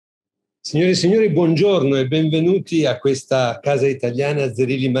Signore e signori, buongiorno e benvenuti a questa casa italiana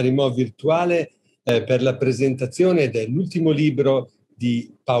zerilli-marimò virtuale per la presentazione dell'ultimo libro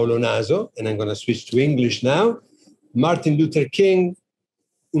di Paolo Naso, and I'm going to switch to English now, Martin Luther King,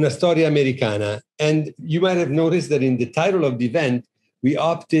 Una storia americana. And you might have noticed that in the title of the event, we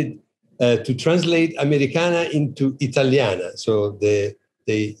opted to translate americana into italiana. So the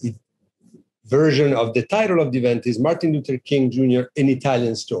version of the title of the event is Martin Luther King Jr., An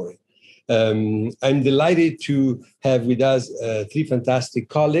Italian Story. I'm delighted to have with us three fantastic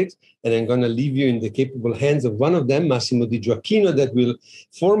colleagues, and I'm going to leave you in the capable hands of one of them, Massimo Di Gioacchino, that will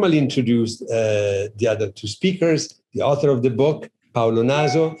formally introduce the other two speakers, the author of the book, Paolo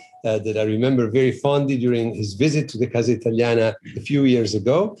Naso, that I remember very fondly during his visit to the Casa Italiana a few years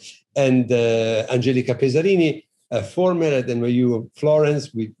ago, and Angelica Pesarini, a former at NYU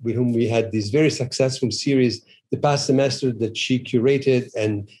Florence, with whom we had this very successful series the past semester that she curated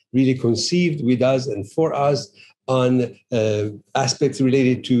and really conceived with us and for us on aspects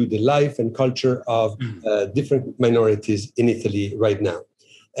related to the life and culture of different minorities in Italy right now.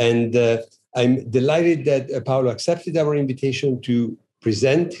 And I'm delighted that Paolo accepted our invitation to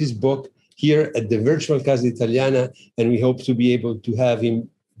present his book here at the virtual Casa Italiana, and we hope to be able to have him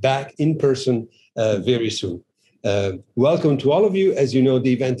back in person very soon. Welcome to all of you. As you know,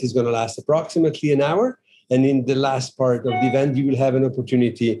 the event is going to last approximately an hour. And in the last part of the event, you will have an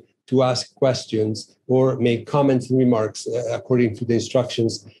opportunity to ask questions or make comments and remarks according to the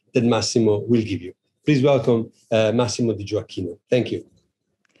instructions that Massimo will give you. Please welcome Massimo Di Gioacchino. Thank you.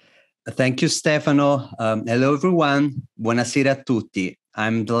 Thank you, Stefano. Hello, everyone. Buonasera a tutti.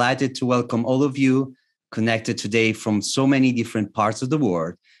 I'm delighted to welcome all of you connected today from so many different parts of the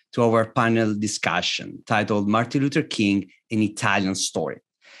world to our panel discussion titled Martin Luther King, An Italian Story.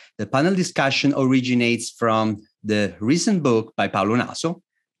 The panel discussion originates from the recent book by Paolo Naso,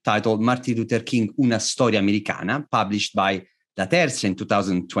 titled Martin Luther King, Una storia americana, published by Laterza in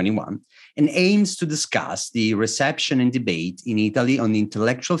 2021, and aims to discuss the reception and debate in Italy on the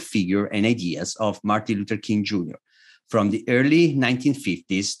intellectual figure and ideas of Martin Luther King Jr., from the early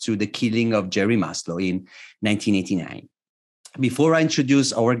 1950s to the killing of Jerry Maslow in 1989. Before I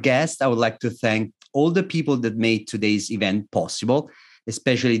introduce our guest, I would like to thank all the people that made today's event possible,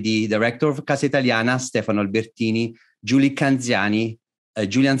 especially the director of Casa Italiana, Stefano Albertini, Julie Canziani,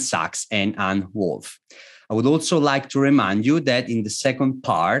 Julian Sachs, and Anne Wolf. I would also like to remind you that in the second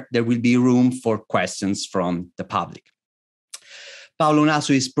part, there will be room for questions from the public. Paolo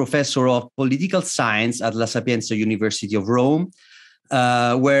Naso is professor of political science at La Sapienza University of Rome,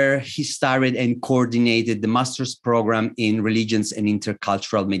 where he started and coordinated the master's program in religions and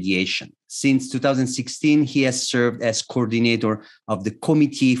intercultural mediation. Since 2016, he has served as coordinator of the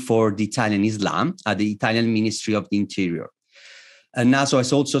Committee for the Italian Islam at the Italian Ministry of the Interior. Naso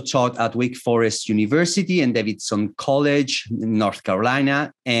has also taught at Wake Forest University and Davidson College in North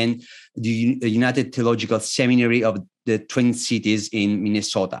Carolina and the United Theological Seminary of the Twin Cities in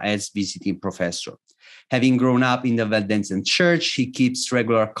Minnesota as visiting professor. Having grown up in the Valdensian Church, he keeps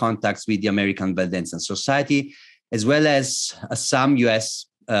regular contacts with the American Valdensian Society, as well as some U.S.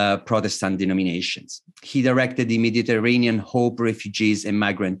 Protestant denominations. He directed the Mediterranean Hope Refugees and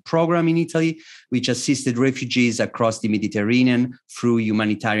Migrant Program in Italy, which assisted refugees across the Mediterranean through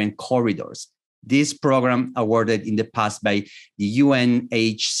humanitarian corridors. This program, awarded in the past by the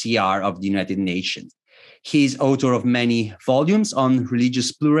UNHCR of the United Nations. He is author of many volumes on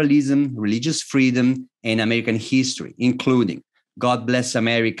religious pluralism, religious freedom, and American history, including God Bless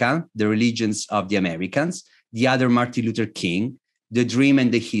America, The Religions of the Americans, The Other Martin Luther King, The Dream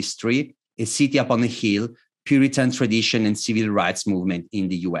and the History, A City Upon a Hill, Puritan Tradition and Civil Rights Movement in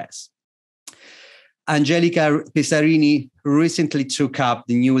the US. Angelica Pesarini recently took up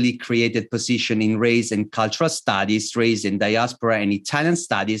the newly created position in Race and Cultural Studies, Race and Diaspora and Italian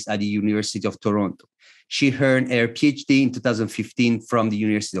Studies at the University of Toronto. She earned her PhD in 2015 from the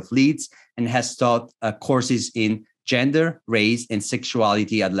University of Leeds and has taught courses in gender, race, and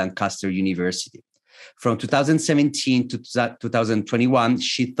sexuality at Lancaster University. From 2017 to 2021,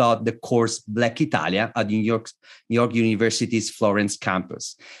 she taught the course Black Italia at New York University's Florence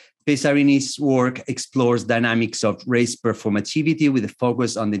campus. Pesarini's work explores dynamics of race performativity with a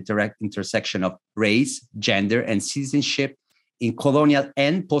focus on the intersection of race, gender, and citizenship in colonial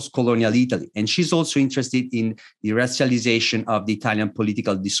and post-colonial Italy. And she's also interested in the racialization of the Italian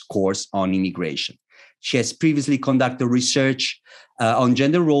political discourse on immigration. She has previously conducted research on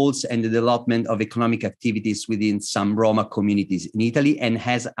gender roles and the development of economic activities within some Roma communities in Italy and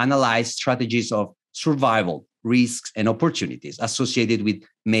has analyzed strategies of survival, risks, and opportunities associated with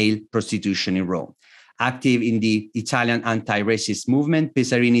male prostitution in Rome. Active in the Italian anti-racist movement,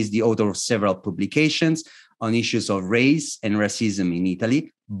 Pesarini is the author of several publications on issues of race and racism in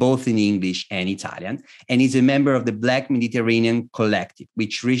Italy, both in English and Italian, and is a member of the Black Mediterranean Collective,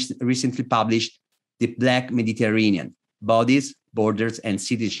 which recently published The Black Mediterranean, Bodies, Borders, and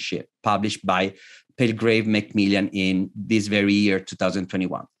Citizenship, published by Palgrave Macmillan in this very year,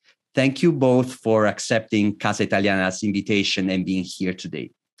 2021. Thank you both for accepting Casa Italiana's invitation and being here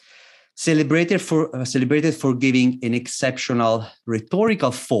today. Celebrated for giving an exceptional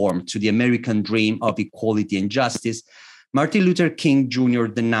rhetorical form to the American dream of equality and justice, Martin Luther King Jr.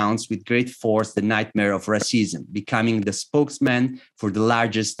 denounced with great force the nightmare of racism, becoming the spokesman for the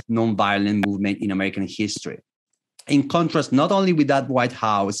largest nonviolent movement in American history. In contrast, not only with that White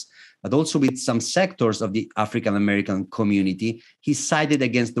House, but also with some sectors of the African-American community, he sided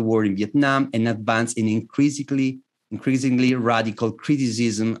against the war in Vietnam and advanced an increasingly radical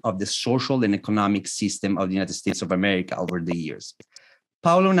criticism of the social and economic system of the United States of America over the years.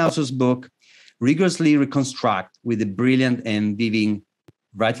 Paolo Naso's book rigorously reconstructs, with a brilliant and vivid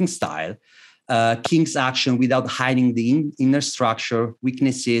writing style, King's action without hiding the inner structure,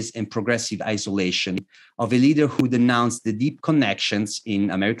 weaknesses, and progressive isolation of a leader who denounced the deep connections in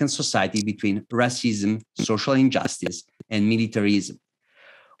American society between racism, social injustice, and militarism.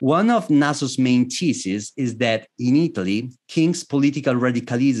 One of Naso's main theses is that in Italy, King's political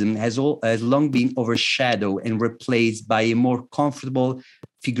radicalism has long been overshadowed and replaced by a more comfortable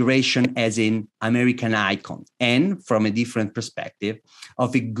figuration as an American icon, and from a different perspective,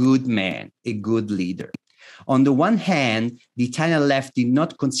 of a good man, a good leader. On the one hand, the Italian left did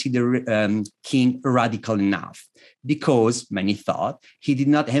not consider King radical enough because, many thought, he did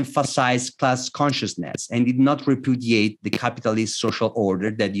not emphasize class consciousness and did not repudiate the capitalist social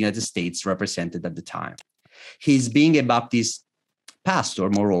order that the United States represented at the time. His being a Baptist pastor,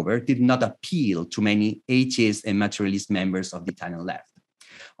 moreover, did not appeal to many atheist and materialist members of the Italian left.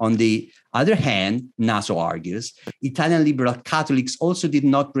 On the other hand, Naso argues, Italian liberal Catholics also did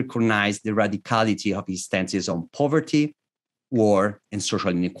not recognize the radicality of his stances on poverty, war, and social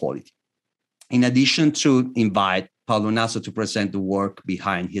inequality. In addition to invite Paolo Naso to present the work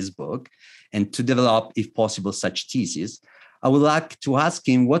behind his book and to develop, if possible, such theses, I would like to ask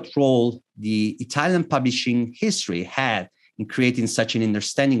him what role the Italian publishing history had in creating such an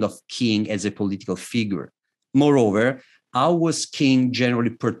understanding of King as a political figure. Moreover, how was King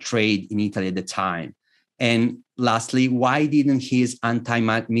generally portrayed in Italy at the time? And lastly, why didn't his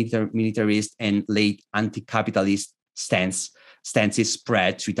anti-militarist and late anti-capitalist stances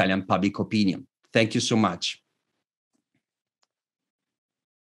spread to Italian public opinion? Thank you so much.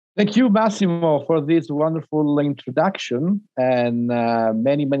 Thank you, Massimo, for this wonderful introduction. And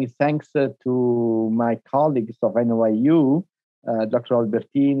many, many thanks to my colleagues of NYU, Dr.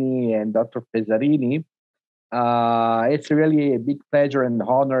 Albertini and Dr. Pesarini. It's really a big pleasure and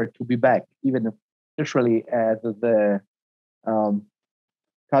honor to be back, even officially at the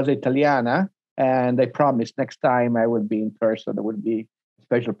Casa Italiana. And I promise next time I will be in person. It would be a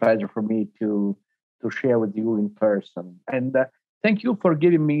special pleasure for me to share with you in person. And thank you for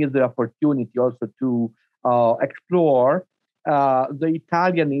giving me the opportunity also to explore the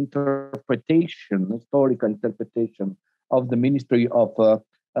Italian interpretation, historical interpretation of the ministry of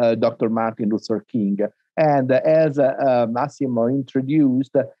Dr. Martin Luther King. And as Massimo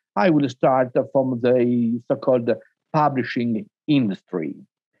introduced, I will start from the so-called publishing industry.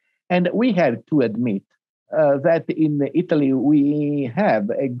 And we have to admit that in Italy, we have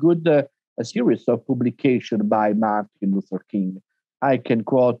a good a series of publications by Martin Luther King. I can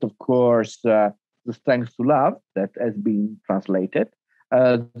quote, of course, The Strength to Love, that has been translated,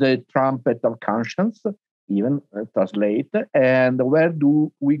 The Trumpet of Conscience, even translated, and Where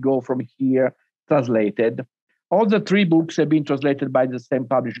Do We Go From Here, translated. All the three books have been translated by the same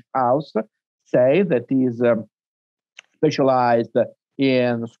publishing house, say, that is specialized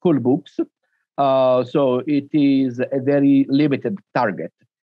in school books. So it is a very limited target.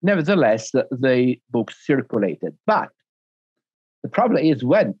 Nevertheless, the books circulated. But the problem is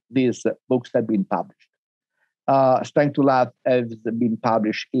when these books have been published. Strength to Love has been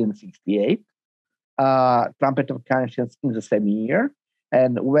published in 1968. Trumpet of Conscience in the same year.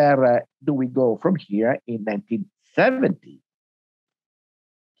 And Where Do We Go From Here in 1970.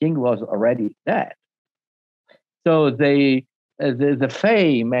 King was already dead. So the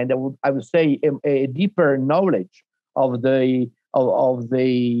fame and I would say a deeper knowledge of the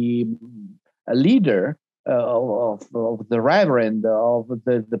leader of the reverend of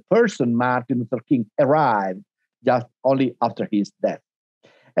the person Martin Luther King arrived just only after his death.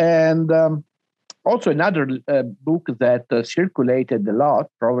 And also another book that circulated a lot,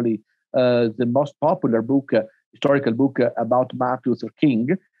 probably the most popular book, historical book about Martin Luther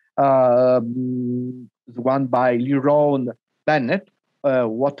King, the one by Lerone Bennett,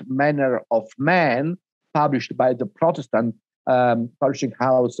 What Manner of Man, published by the Protestant publishing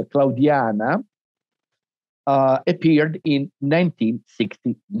house Claudiana, appeared in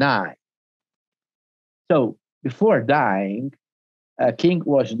 1969. So before dying, King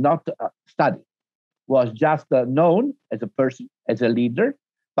was not studied, was just known as a person, as a leader,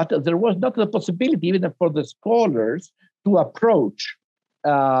 but there was not the possibility even for the scholars to approach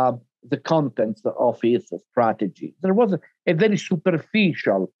the contents of his strategy. There was a very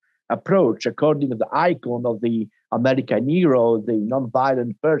superficial approach, according to the icon of the American hero, the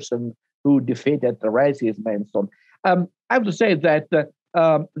nonviolent person who defeated racism and so on. I have to say that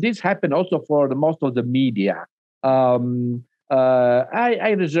this happened also for most of the media. I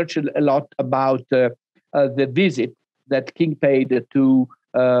researched a lot about the visit that King paid to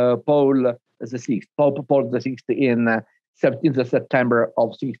Pope Paul VI in 17th of September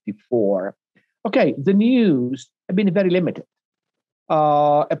of 64. Okay, the news have been very limited.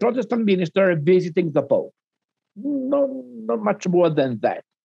 A Protestant minister visiting the Pope. Not much more than that.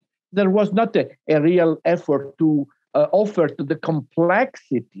 There was not a real effort to offer to the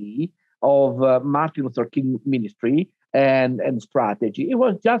complexity of Martin Luther King ministry and strategy. It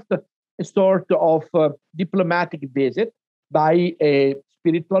was just a sort of diplomatic visit by a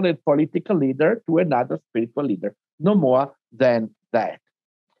spiritual and political leader to another spiritual leader. No more than that.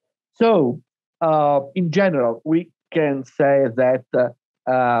 So, in general, we can say that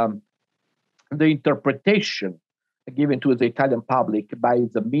the interpretation given to the Italian public by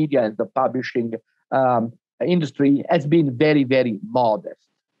the media and the publishing industry has been very, very modest.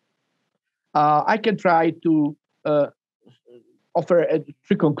 I can try to offer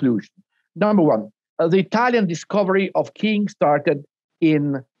three conclusions. Number one, the Italian discovery of King started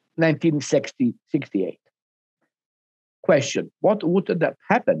in 1968. Question, what would have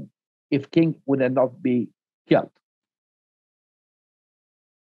happened if King would have not been killed?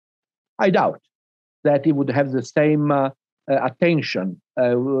 I doubt that he would have the same attention,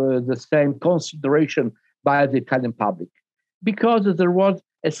 the same consideration by the Italian public, because there was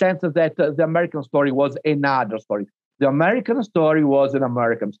a sense that the American story was another story. The American story was an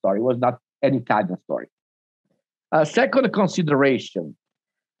American story, was not an Italian story. Second consideration,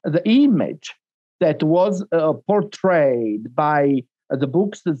 the image that was portrayed by the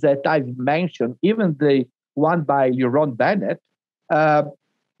books that I've mentioned, even the one by Lerone Bennett,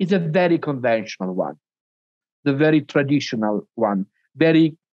 is a very conventional one, the very traditional one,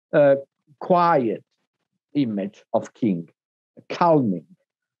 very quiet image of King, calming,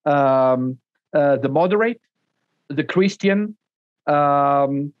 the moderate, the Christian,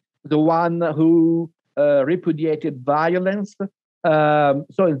 the one who repudiated violence. So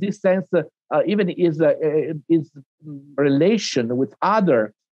in this sense, even his relation with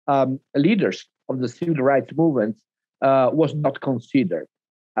other leaders of the civil rights movement was not considered.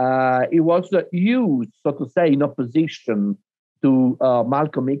 It was used, so to say, in opposition to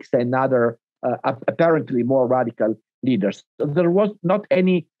Malcolm X and other apparently more radical leaders. There was not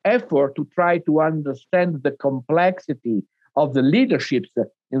any effort to try to understand the complexity of the leaderships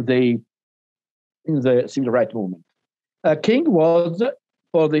in the civil rights movement. King was,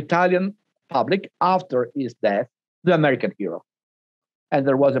 for the Italian public, after his death, the American hero. And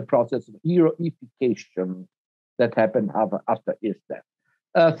there was a process of heroification that happened after his death.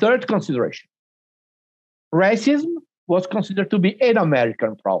 Third consideration, racism was considered to be an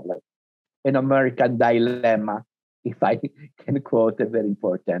American problem, an American dilemma, if I can quote a very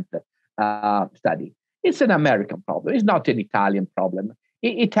important study. It's an American problem. It's not an Italian problem.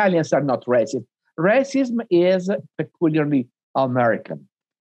 Italians are not racist. Racism is peculiarly American.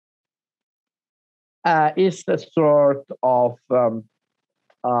 It's a sort of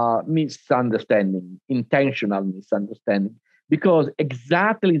misunderstanding, intentional misunderstanding, because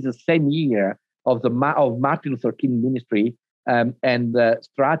exactly the same year of Martin Luther King ministry and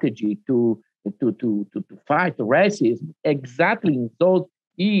strategy to fight racism, exactly in those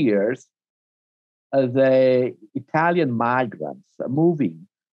years, the Italian migrants moving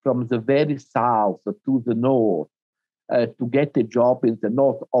from the very south to the north to get a job in the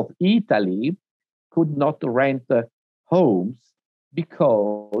north of Italy could not rent homes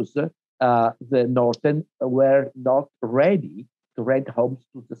because the northern were not ready to rent homes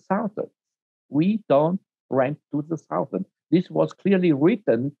to the southern. We don't rent to the southern. This was clearly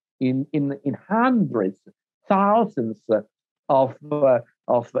written in hundreds, thousands of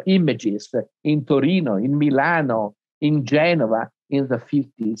images in Torino, in Milano, in Genova, in the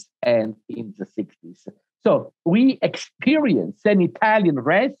 50s and in the 60s. So we experienced an Italian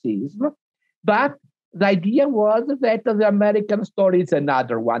racism, but the idea was that the American story is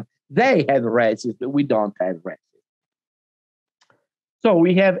another one. They have racism, we don't have racism. So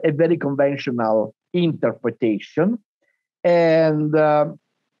we have a very conventional interpretation. And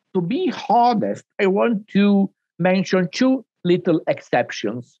to be honest, I want to mention two little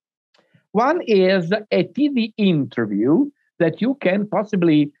exceptions. One is a TV interview that you can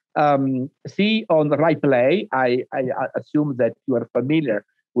possibly see on RaiPlay. I assume that you are familiar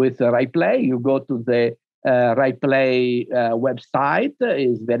with RaiPlay. You go to the RaiPlay website.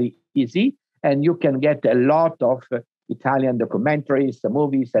 It's very easy, and you can get a lot of Italian documentaries,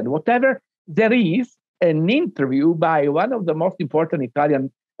 movies, and whatever. There is an interview by one of the most important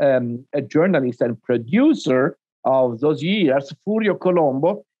Italian journalists and producer of those years, Furio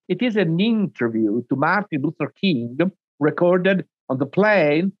Colombo. It is an interview to Martin Luther King recorded on the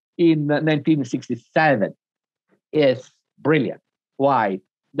plane in 1967. It's brilliant. Why?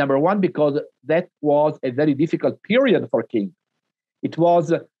 Number one, because that was a very difficult period for King. It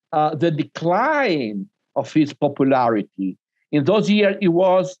was the decline of his popularity. In those years, he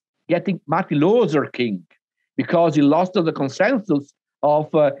was getting Martin Luther King because he lost the consensus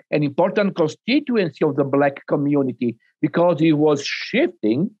of an important constituency of the Black community, because he was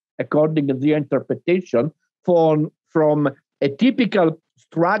shifting, according to the interpretation, from a typical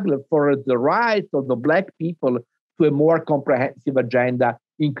struggle for the rights of the Black people to a more comprehensive agenda,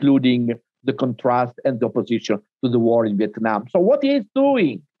 including the contrast and the opposition to the war in Vietnam. So what he is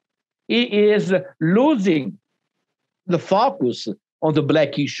doing, he is losing the focus on the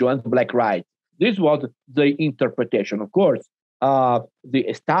Black issue and the Black rights. This was the interpretation. Of course, the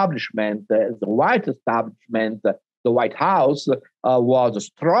establishment, the white establishment, the White House was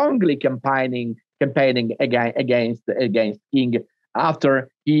strongly campaigning against King after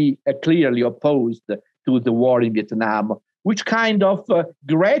he clearly opposed to the war in Vietnam. Which kind of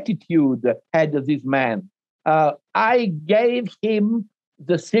gratitude had this man? I gave him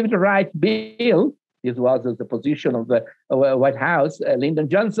the Civil Rights Bill. This was the position of the White House, Lyndon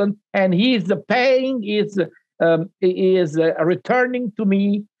Johnson, and he is returning to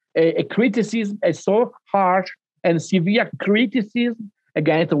me a criticism, a so harsh and severe criticism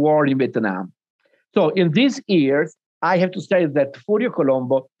against the war in Vietnam. So in these years, I have to say that Furio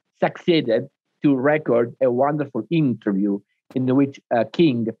Colombo succeeded to record a wonderful interview in which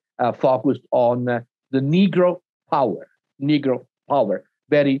King focused on the Negro power. Negro power,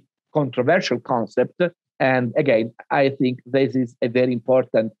 very controversial concept. And again, I think this is a very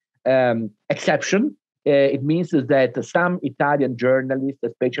important exception. It means that some Italian journalists,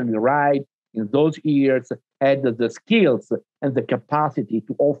 especially right in those years, had the skills and the capacity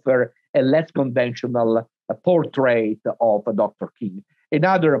to offer a less conventional portrait of Dr. King.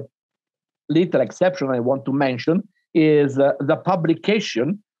 Another little exception I want to mention is the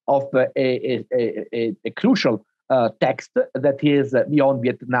publication of a crucial text that is Beyond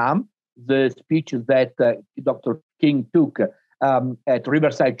Vietnam, the speech that Dr. King took at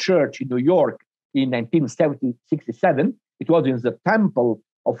Riverside Church in New York in 1967. It was in the temple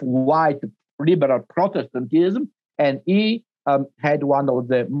of white liberal Protestantism, and he had one of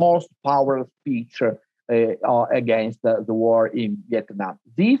the most powerful speeches against the war in Vietnam.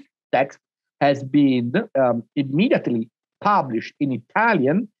 This text has been immediately published in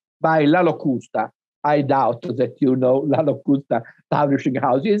Italian by La Locusta. I doubt that you know La Locusta Publishing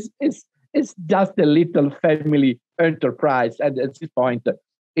House. It's just a little family enterprise, and at this point,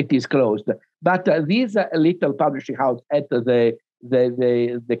 it is closed. But this little publishing house had the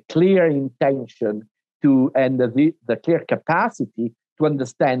clear intention to, and the clear capacity to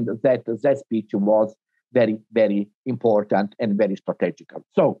understand that that speech was very, very important and very strategical.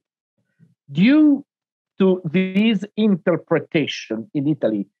 So, due to this interpretation in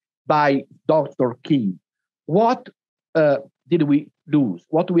Italy by Dr. King, what did we lose?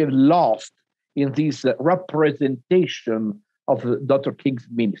 What we have lost in this representation of Dr. King's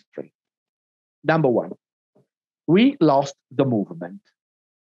ministry? Number one, we lost the movement.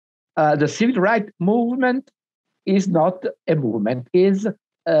 The civil rights movement is not a movement, is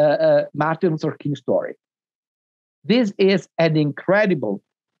Martin Luther King's story. This is an incredible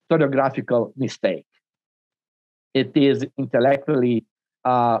historiographical mistake. It is intellectually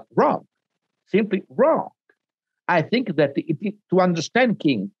wrong, simply wrong. I think that to understand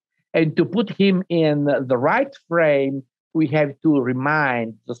King and to put him in the right frame, we have to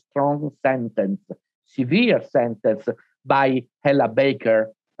remind the strong sentence, severe sentence by Ella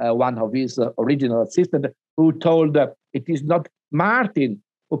Baker, one of his original assistants, who told it is not Martin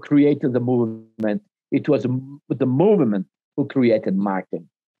who created the movement, it was the movement who created Martin.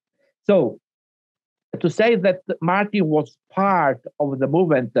 So to say that Martin was part of the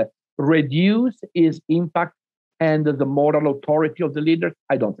movement reduce his impact and the moral authority of the leaders?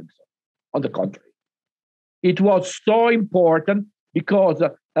 I don't think so. On the contrary. It was so important because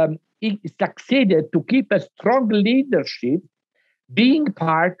he succeeded to keep a strong leadership being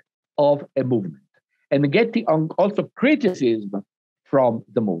part of a movement and getting also criticism from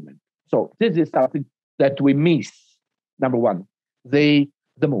the movement. So this is something that we miss. Number one, the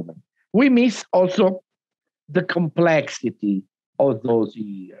movement. We miss also the complexity of those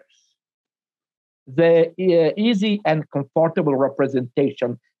years. The easy and comfortable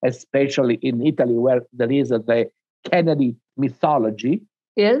representation, especially in Italy, where there is the Kennedy mythology,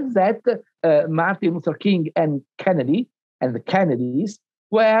 is that Martin Luther King and Kennedy and the Kennedys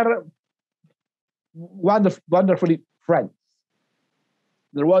were wonderfully friends.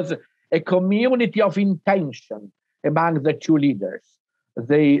 There was a community of intention among the two leaders,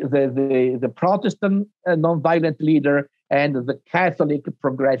 the Protestant nonviolent leader and the Catholic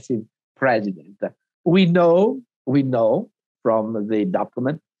progressive president. We know from the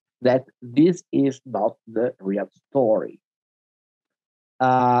document that this is not the real story.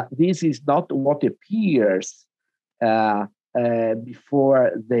 This is not what appears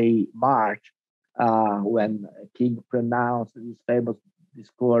before the march, when King pronounced his famous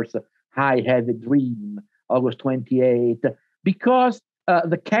discourse, "I have a dream," August 28, because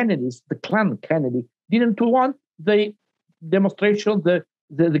the Kennedys, the clan Kennedy, didn't want the demonstration,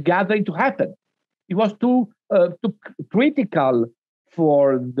 the gathering to happen. It was too critical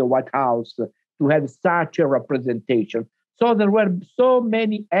for the White House to have such a representation. So there were so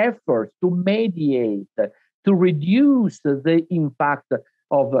many efforts to mediate, to reduce the impact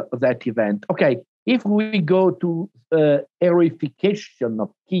of that event. Okay, if we go to heroification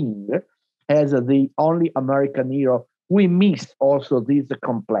of King as the only American hero, we miss also this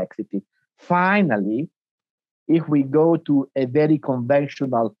complexity. Finally, if we go to a very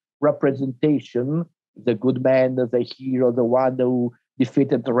conventional representation, the good man, the hero, the one who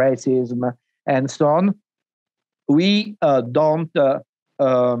defeated racism, and so on, we don't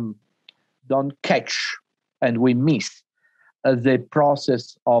catch and we miss the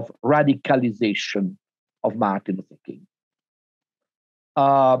process of radicalization of Martin Luther King.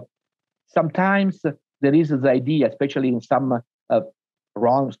 Sometimes there is the idea, especially in some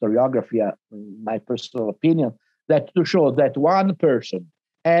wrong historiography, in my personal opinion, that to show that one person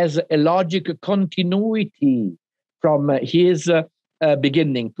has a logic continuity from his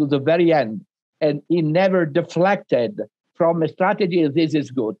beginning to the very end, and he never deflected from a strategy, this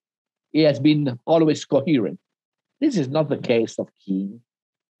is good. He has been always coherent. This is not the case of King.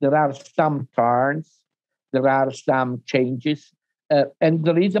 There are some turns, there are some changes, and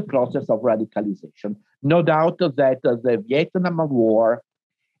there is a process of radicalization. No doubt that the Vietnam War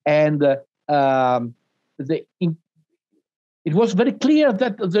and it was very clear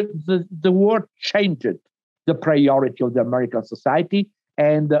that the war changed the priority of the American society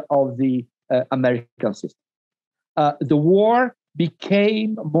and of the American system. The war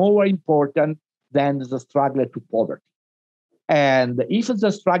became more important than the struggle to poverty. And if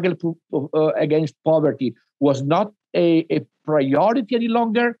the struggle against poverty was not a priority any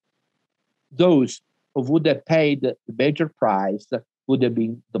longer, those who would have paid the major price would have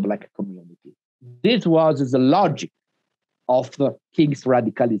been the Black community. This was the logic of King's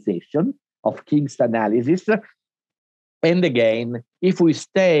radicalization, of King's analysis. And again, if we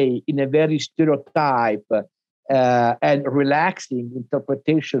stay in a very stereotype and relaxing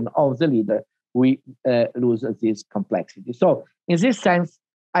interpretation of the leader, we lose this complexity. So in this sense,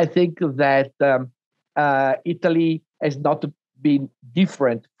 I think that Italy has not been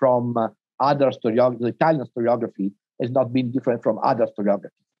different from other historiography. The Italian historiography has not been different from other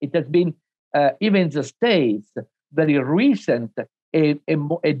historiography. It has been, even in the States, very recent,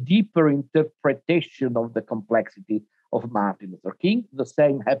 a deeper interpretation of the complexity of Martin Luther King. The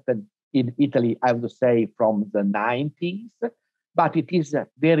same happened in Italy, I would say, from the 90s. But it is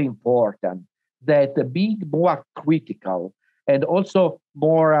very important that being more critical and also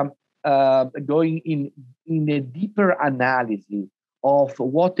more going in a deeper analysis of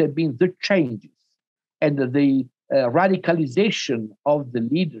what have been the changes and the radicalization of the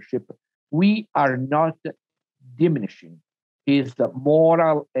leadership, we are not diminishing his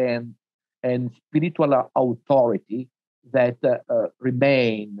moral and spiritual authority that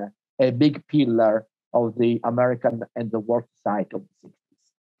remain a big pillar of the American and the world society of the 60s.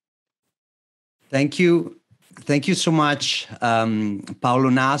 Thank you. Thank you so much, Paolo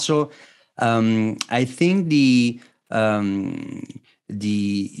Naso. I think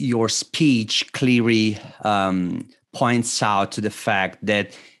your speech clearly points out to the fact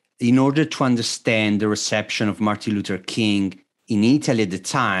that in order to understand the reception of Martin Luther King in Italy at the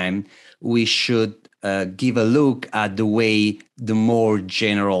time, we should give a look at the way the more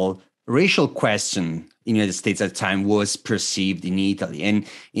general racial question in the United States at the time was perceived in Italy. And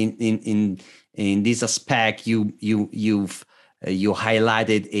in this aspect, you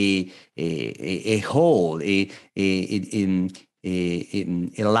highlighted a hole, a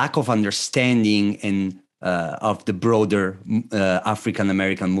lack of understanding and of the broader African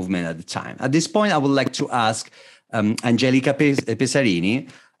American movement at the time. At this point, I would like to ask Angelica Pesarini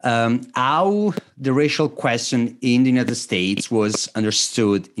how the racial question in the United States was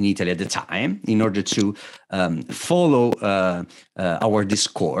understood in Italy at the time, in order to follow our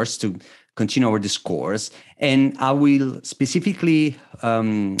discourse, to continue our discourse. And I will specifically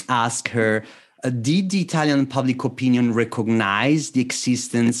ask her, did the Italian public opinion recognize the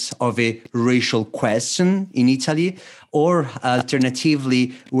existence of a racial question in Italy? Or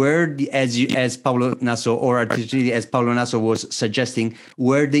alternatively, as Paolo Naso was suggesting,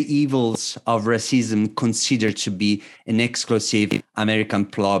 were the evils of racism considered to be an exclusive American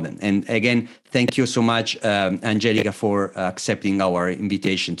problem? And again, thank you so much, Angelica, for accepting our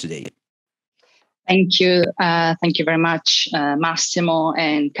invitation today. Thank you. Thank you very much, Massimo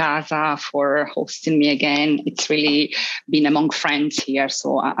and Casa, for hosting me again. It's really been among friends here,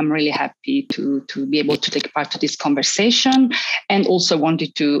 so I'm really happy to be able to take part to this conversation. And also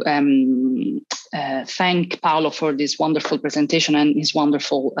wanted to thank Paolo for this wonderful presentation and his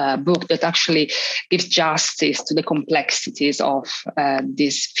wonderful book that actually gives justice to the complexities of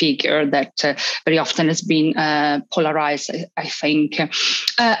this figure that very often has been polarized, I think.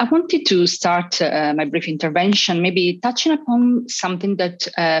 I wanted to start my brief intervention, maybe touching upon something that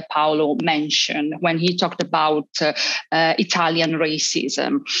Paolo mentioned when he talked about Italian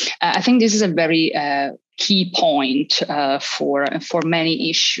racism. I think this is a very key point for many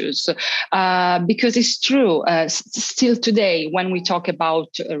issues, because it's true, still today, when we talk about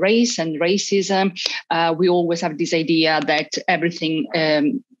race and racism, we always have this idea that everything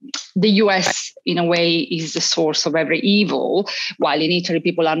the US, in a way, is the source of every evil, while in Italy,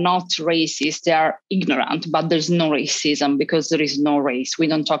 people are not racist, they are ignorant, but there's no racism because there is no race. We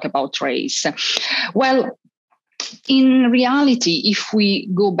don't talk about race. Well, in reality, if we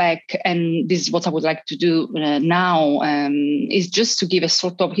go back, and this is what I would like to do now, is just to give a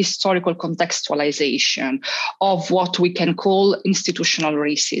sort of historical contextualization of what we can call institutional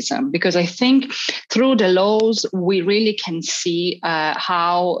racism, because I think through the laws, we really can see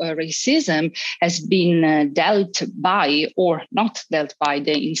how racism has been dealt by or not dealt by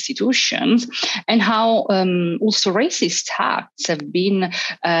the institutions, and how also racist acts have been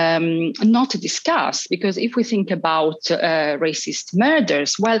not discussed. Because if we think about racist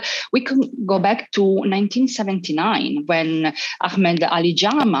murders, well, we can go back to 1979 when Ahmed Ali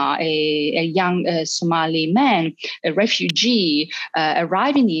Jama, a young Somali man, a refugee,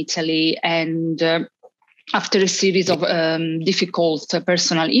 arrived in Italy, and after a series of difficult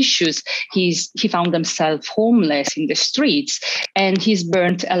personal issues, he found himself homeless in the streets, and he's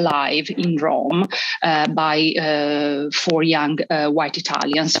burnt alive in Rome by 4 young white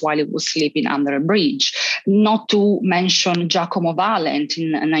Italians while he was sleeping under a bridge. Not to mention Giacomo Valent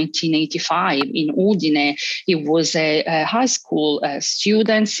in 1985 in Udine. He was a high school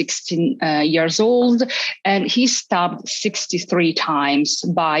student, 16 years old, and he stabbed 63 times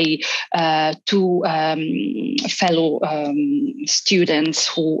by 2 fellow students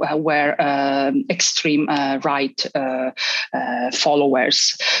who were extreme right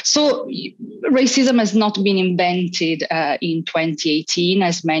followers. So racism has not been invented in 2018,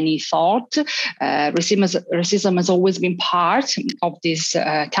 as many thought. Racism has always been part of this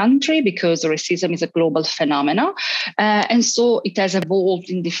country, because racism is a global phenomenon. And so it has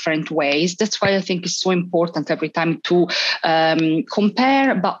evolved in different ways. That's why I think it's so important every time to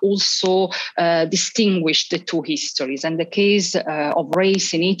compare, but also distinguish the 2 histories. And the case of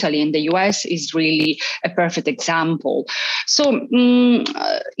race in Italy and the US is really a perfect example. So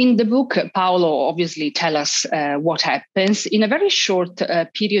in the book, Paolo obviously tells us what happens in a very short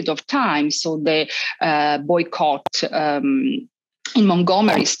period of time. So the boycott in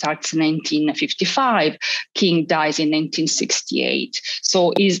Montgomery starts in 1955. King dies in 1968.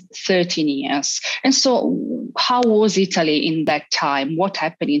 So it's 13 years. And so how was Italy in that time? What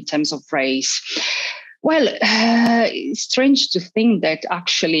happened in terms of race? Well, it's strange to think that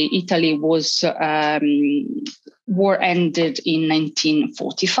actually Italy was war ended in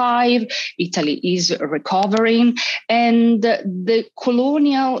 1945. Italy is recovering, and the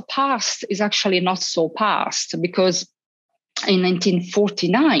colonial past is actually not so past, because in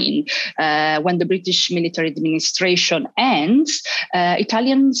 1949, when the British military administration ends,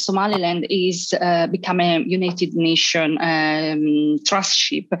 Italian Somaliland is become a United Nations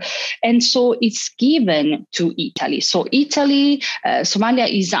trustship, and so it's given to Italy. So Italy, Somalia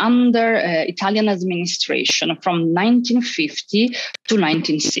is under Italian administration from 1950 to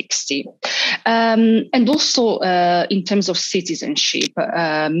 1960, and also in terms of citizenship,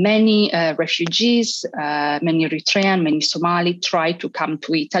 many refugees, many Eritrean, many Somali try to come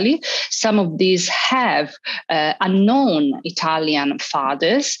to Italy. Some of these have unknown Italian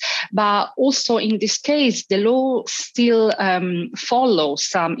fathers, but also in this case, the law still follows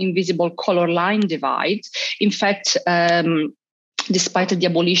some invisible color line divides. In fact, despite the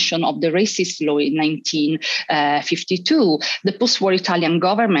abolition of the racist law in 1952, the post-war Italian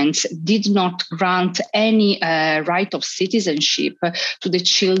governments did not grant any right of citizenship to the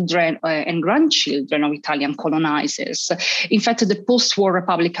children and grandchildren of Italian colonizers. In fact, the post-war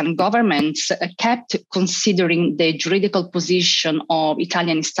Republican governments kept considering the juridical position of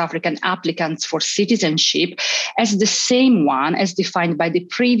Italian East African applicants for citizenship as the same one as defined by the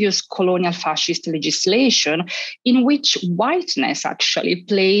previous colonial fascist legislation, in which whiteness actually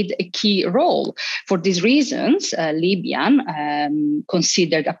played a key role. For these reasons, Libyan,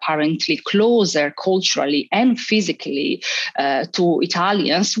 considered apparently closer culturally and physically to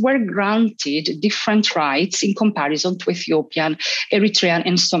Italians, were granted different rights in comparison to Ethiopian, Eritrean,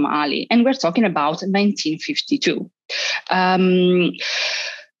 and Somali. And we're talking about 1952. I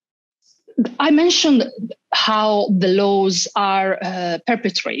mentioned how the laws are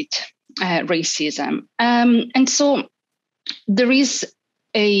perpetrate racism. And so there is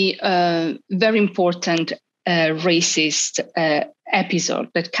a very important racist episode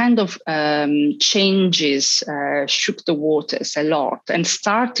that kind of changes, shook the waters a lot, and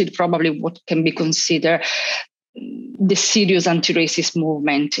started probably what can be considered the serious anti-racist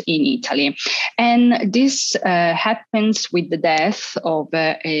movement in Italy. And this happens with the death of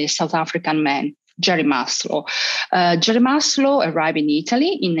a South African man, Jerry Maslow. Jerry Maslow arrived in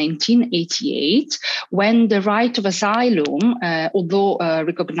Italy in 1988 when the right of asylum, although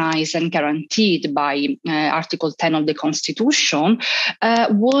recognized and guaranteed by Article 10 of the Constitution,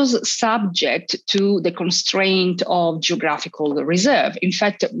 was subject to the constraint of geographical reserve. In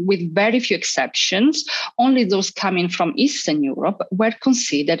fact, with very few exceptions, only those coming from Eastern Europe were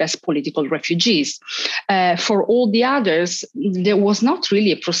considered as political refugees. For all the others, there was not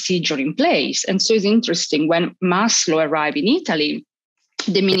really a procedure in place. And so it's interesting, when Maslow arrived in Italy,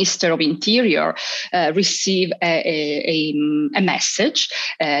 the Minister of Interior received a message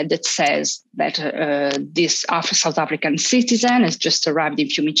that says that this South African citizen has just arrived in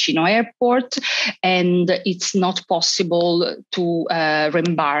Fiumicino Airport, and it's not possible to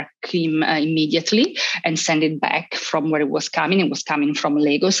re-embark him immediately and send it back from where it was coming. It was coming from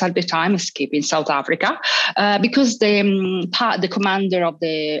Lagos at the time, escaping South Africa, because the commander of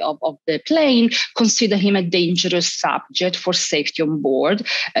the plane considered him a dangerous subject for safety on board,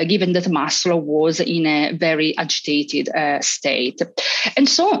 given that Maslow was in a very agitated state. And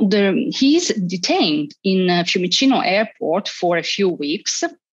so he's detained in Fiumicino Airport for a few weeks.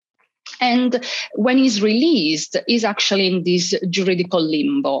 And when he's released, he's actually in this juridical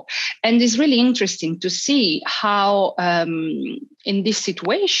limbo. And it's really interesting to see how, in this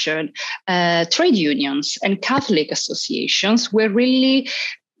situation, trade unions and Catholic associations were really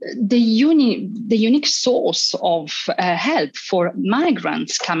the unique source of help for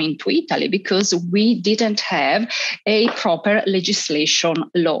migrants coming to Italy, because we didn't have a proper legislation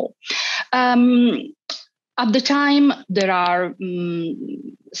law. At the time, there are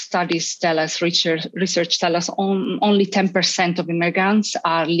studies tell us, research tell us only 10% of immigrants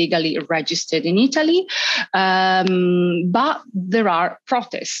are legally registered in Italy, but there are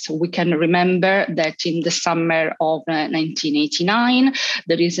protests. We can remember that in the summer of 1989,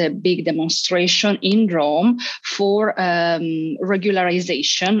 there is a big demonstration in Rome for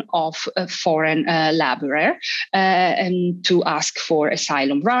regularization of foreign laborer, and to ask for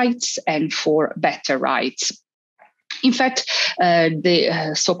asylum rights and for better rights. In fact,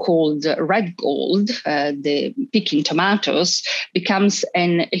 the so-called red gold, the picking tomatoes, becomes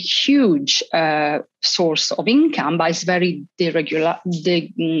a huge source of income, but it's very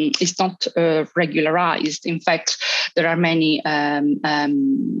it's not regularized. In fact, There are many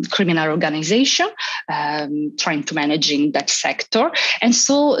criminal organizations trying to manage in that sector. And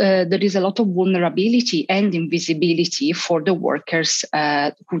so there is a lot of vulnerability and invisibility for the workers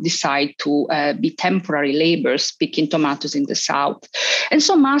who decide to be temporary laborers picking tomatoes in the south. And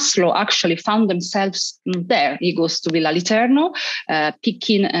so Maslow actually found themselves there. He goes to Villa Literno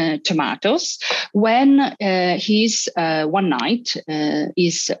picking tomatoes when he's one night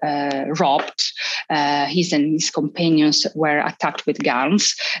is robbed. He and his companions were attacked with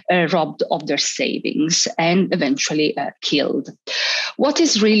guns, robbed of their savings, and eventually killed. What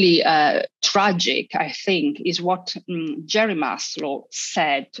is really tragic, I think, is what Jerry Maslow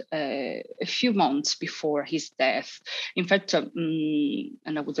said a few months before his death. In fact,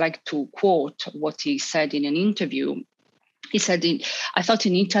 and I would like to quote what he said in an interview. He said, I thought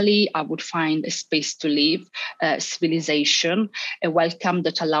in Italy I would find a space to live, civilization, a welcome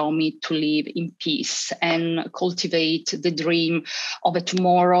that allowed me to live in peace and cultivate the dream of a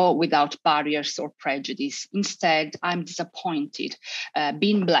tomorrow without barriers or prejudice. Instead, I'm disappointed.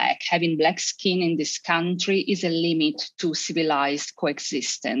 Being Black, having Black skin in this country is a limit to civilized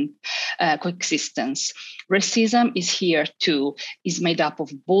coexistence. Racism is here too, is made up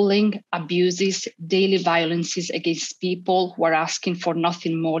of bullying, abuses, daily violences against people who are asking for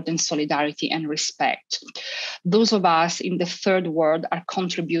nothing more than solidarity and respect. Those of us in the third world are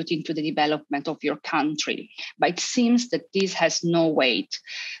contributing to the development of your country, but it seems that this has no weight.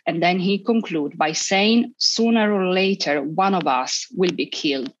 And then he concludes by saying, sooner or later, one of us will be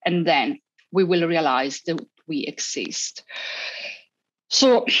killed, and then we will realize that we exist.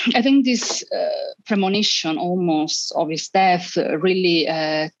 So I think this premonition almost of his death really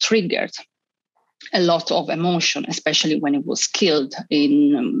triggered a lot of emotion, especially when he was killed.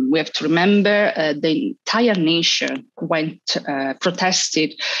 We have to remember the entire nation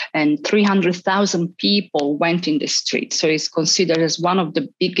protested, and 300,000 people went in the street. So it's considered as one of the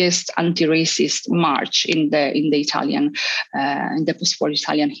biggest anti-racist march in the Italian, in the post-war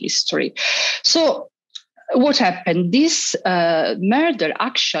Italian history. So what happened? This murder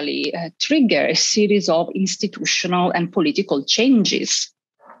actually triggered a series of institutional and political changes.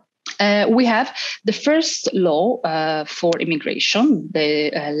 We have the first law for immigration,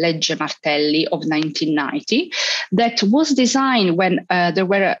 the Legge Martelli of 1990, that was designed when there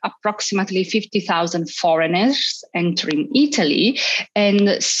were approximately 50,000 foreigners entering Italy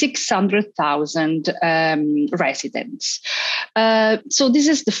and 600,000 residents. So this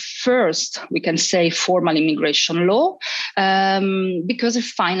is the first, we can say, formal immigration law because it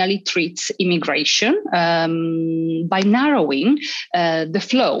finally treats immigration by narrowing the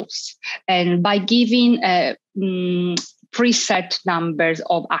flows and by giving preset numbers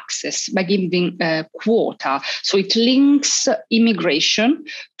of access, by giving quota. So it links immigration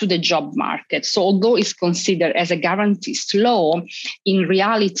to the job market. So although it's considered as a guaranteed law, in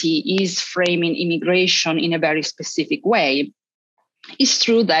reality is framing immigration in a very specific way. It's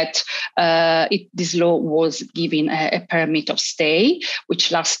true that this law was given a permit of stay,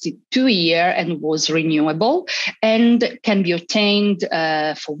 which lasted 2 years and was renewable and can be obtained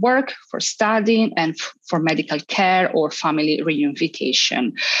for work, for studying, and for medical care or family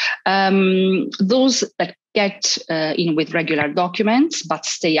reunification. Those that get in with regular documents but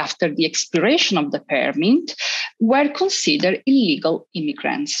stay after the expiration of the permit were considered illegal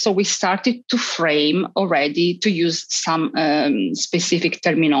immigrants. So we started to frame already, to use some specific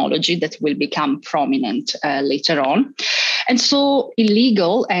terminology that will become prominent later on. And so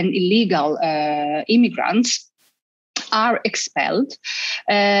illegal and illegal immigrants are expelled.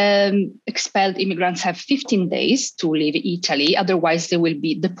 Expelled immigrants have 15 days to leave Italy, otherwise they will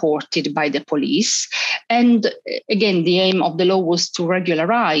be deported by the police. And again, the aim of the law was to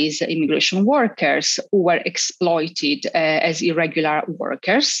regularize immigration workers who were exploited as irregular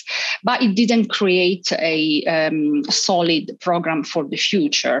workers, but it didn't create a solid program for the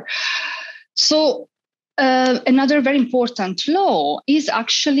future. So another very important law is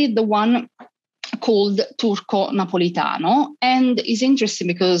actually the one called Turco-Napolitano, and is interesting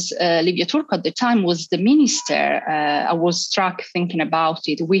because Livia Turco at the time was the minister. I was struck thinking about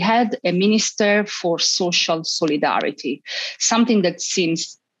it. We had a minister for social solidarity, something that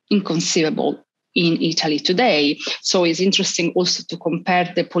seems inconceivable in Italy today. So it's interesting also to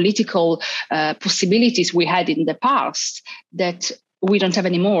compare the political possibilities we had in the past that we don't have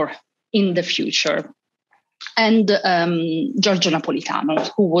anymore in the future. And Giorgio Napolitano,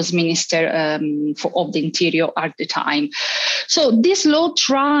 who was Minister of the Interior at the time. So this law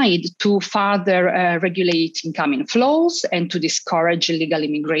tried to further regulate incoming flows and to discourage illegal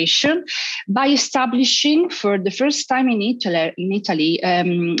immigration by establishing for the first time in Italy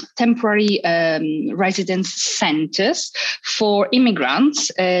temporary residence centers for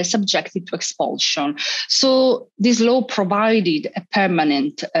immigrants subjected to expulsion. So this law provided a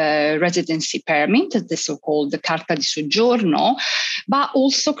permanent residency permit, the so-called Carta di Soggiorno, but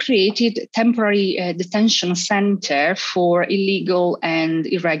also created temporary detention center for illegal and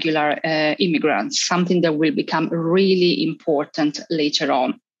irregular immigrants, something that will become really important later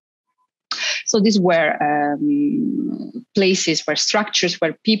on. So these were places, where structures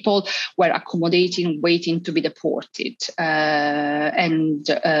where people were accommodating, waiting to be deported, and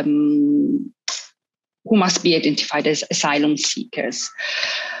who must be identified as asylum seekers.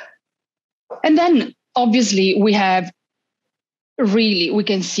 And then obviously we can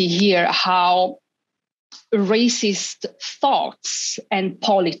see here how racist thoughts and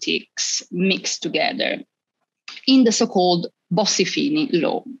politics mix together in the so-called Bossi-Fini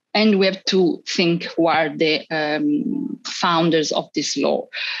law. And we have to think who are the founders of this law.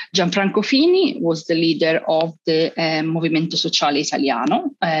 Gianfranco Fini was the leader of the Movimento Sociale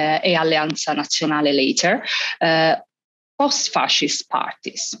Italiano e Alleanza Nazionale later, post-fascist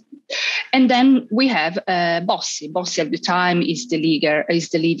parties. And then we have Bossi. Bossi at the time is the leader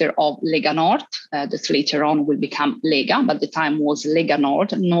of Lega Nord, that later on will become Lega, but at the time was Lega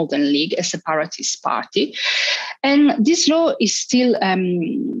Nord, Northern League, a separatist party. And this law is still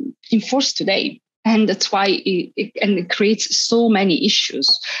in force today. And that's why it creates so many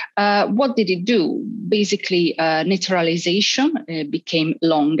issues. What did it do? Basically, naturalization became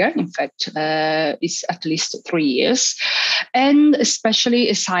longer. In fact, it's at least 3 years. And especially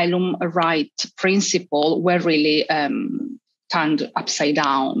asylum right principle were really turned upside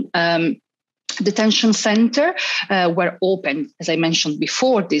down. Detention center were open, as I mentioned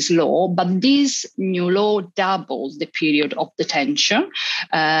before this law, but this new law doubles the period of detention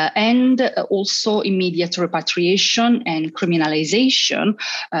and also immediate repatriation and criminalization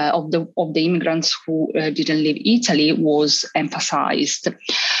of the immigrants who didn't leave Italy was emphasized.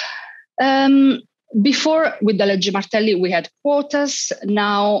 Before, with the Legge Martelli, we had quotas.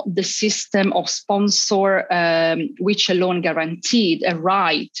 Now the system of sponsor, which alone guaranteed a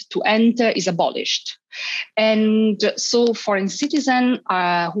right to enter, is abolished. And so foreign citizens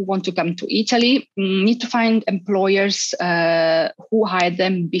who want to come to Italy need to find employers who hire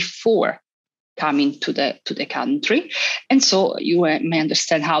them before coming to the country. And so you may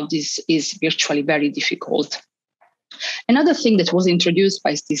understand how this is virtually very difficult. Another thing that was introduced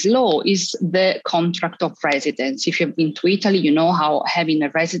by this law is the contract of residence. If you've been to Italy, you know how having a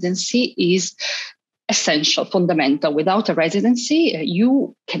residency is essential, fundamental. Without a residency,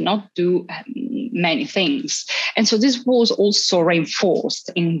 you cannot do many things. And so this was also reinforced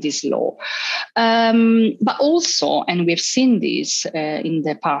in this law. But also, and we've seen this in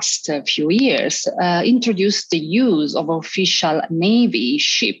the past few years, introduced the use of official Navy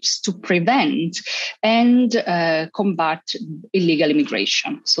ships to prevent and combat illegal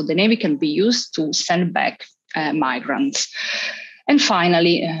immigration. So the Navy can be used to send back migrants. And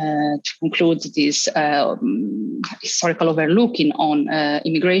finally, to conclude this historical overlooking on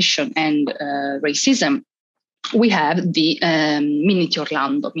immigration and racism, we have the Miniti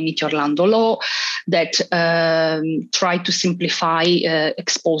Orlando law that tried to simplify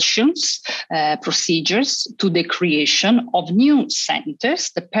expulsions procedures to the creation of new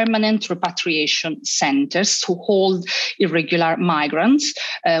centers, the permanent repatriation centers to hold irregular migrants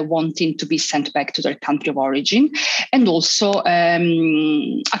wanting to be sent back to their country of origin, and also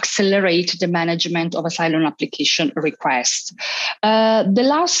accelerate the management of asylum application requests. The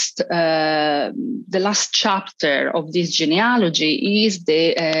last chapter of this genealogy is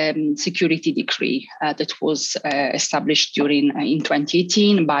the security decree that was established in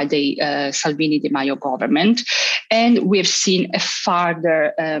 2018 by the Salvini-Di Maio government. And we've seen a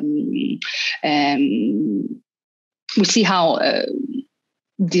further, we see how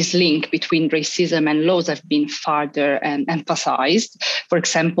this link between racism and laws have been further emphasized. For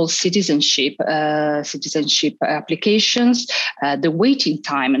example, citizenship applications, the waiting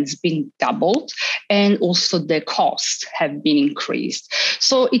time has been doubled, and also the costs have been increased.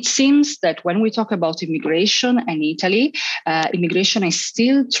 So it seems that when we talk about immigration and Italy, immigration is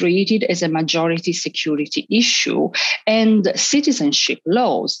still treated as a majority security issue, and citizenship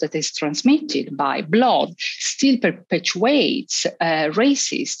laws that is transmitted by blood still perpetuates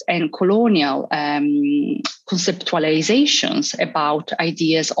racist and colonial conceptualizations about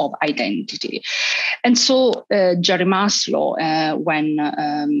ideas of identity. And so Jerry Maslow, when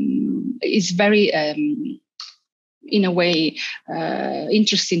is very in a way,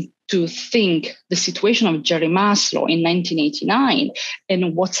 interesting to think the situation of Jerry Maslow in 1989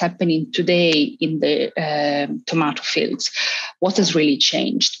 and what's happening today in the tomato fields. What has really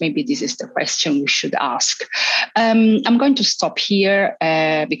changed? Maybe this is the question we should ask. I'm going to stop here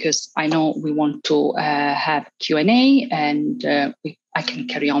because I know we want to have Q&A, and I can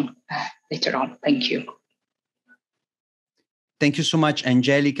carry on later on. Thank you. Thank you so much,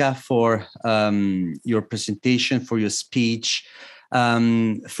 Angelica, for your presentation, for your speech.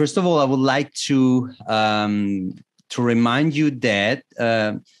 First of all, I would like to remind you that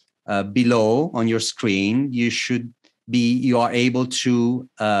below on your screen, you are able to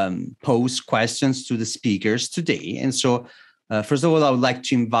pose questions to the speakers today. And so, first of all, I would like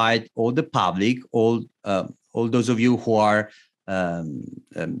to invite all the public, all those of you who are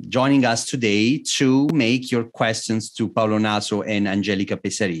joining us today, to make your questions to Paolo Naso and Angelica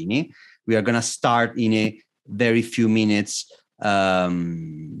Pesarini. We are going to start in a very few minutes. We're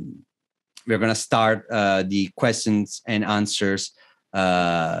going to start the questions and answers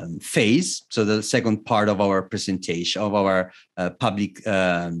phase. So the second part of our presentation, of our public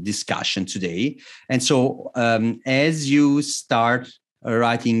discussion today. And so as you start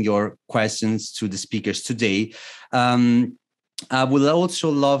writing your questions to the speakers today, I would also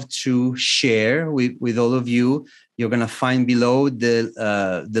love to share with all of you. You're going to find below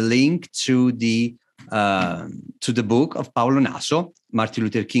the link to the book of Paolo Naso, Martin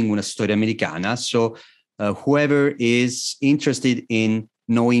Luther King, Una storia americana. So whoever is interested in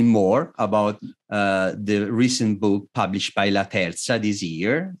knowing more about the recent book published by Laterza this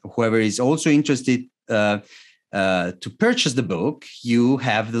year, whoever is also interested to purchase the book, you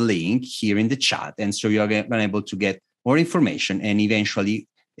have the link here in the chat. And so you're going to be able to get more information, and eventually,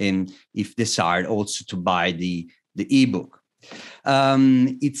 if desired, also to buy the ebook.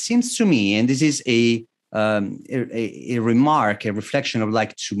 It seems to me, and this is a remark, a reflection I would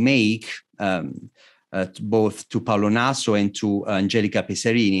like to make both to Paolo Naso and to Angelica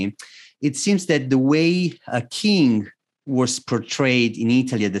Pesarini. It seems that the way a king was portrayed in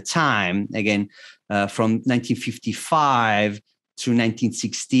Italy at the time, again, from 1955 to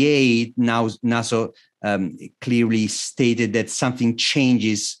 1968, now Naso clearly stated that something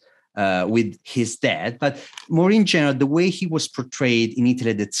changes with his death. But more in general, the way he was portrayed in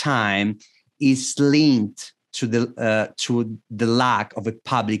Italy at the time is linked to the lack of a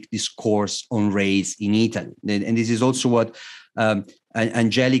public discourse on race in Italy. And this is also what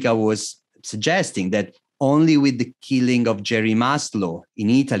Angelica was suggesting, that only with the killing of Jerry Maslow in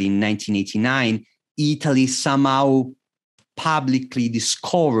Italy in 1989, Italy somehow publicly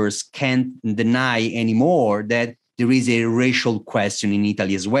discovers, can't deny anymore, that there is a racial question in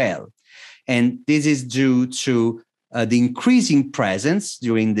Italy as well. And this is due to the increasing presence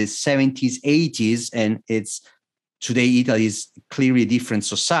during the 70s, 80s, and today Italy is clearly a different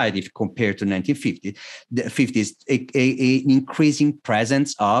society if compared to 1950s, the 50s, an increasing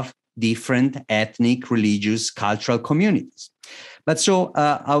presence of different ethnic, religious, cultural communities. But so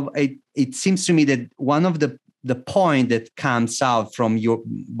it seems to me that one of the point that comes out from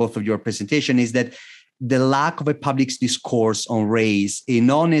both of your presentation is that the lack of a public discourse on race, an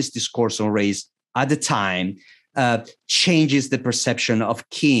honest discourse on race at the time, changes the perception of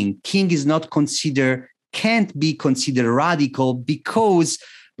King. King is not can't be considered radical because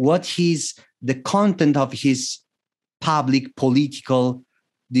the content of his public political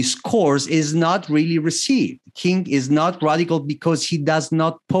discourse is not really received. King is not radical because he does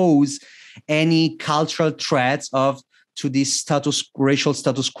not pose any cultural threats to this racial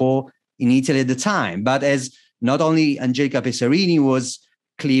status quo in Italy at the time. But as not only Angelica Pesarini was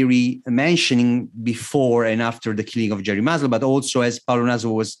clearly mentioning before and after the killing of Jerry Maslow, but also as Paolo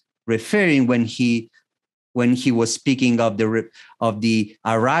Naso was referring when he was speaking of the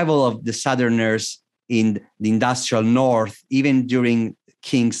arrival of the Southerners in the industrial North, even during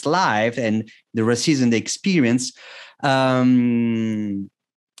King's life and the racism they experienced.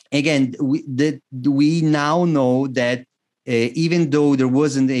 Again, we now know that even though there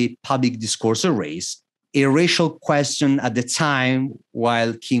wasn't a public discourse of race, a racial question at the time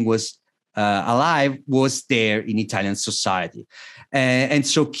while King was alive was there in Italian society. And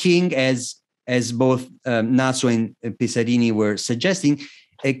so King, as both Naso and Pesarini were suggesting,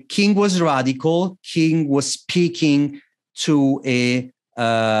 King was radical. King was speaking to a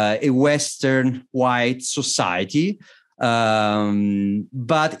Western white society.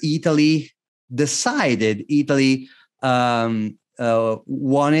 But Italy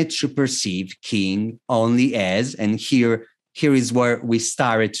wanted to perceive King only as, and here is where we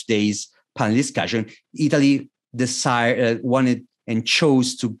started today's panel discussion. Italy wanted and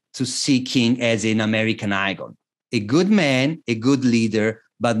chose to see King as an American icon. a good man, a good leader,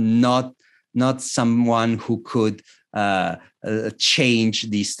 but not someone who could change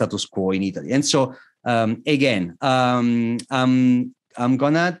the status quo in Italy. And so again, I'm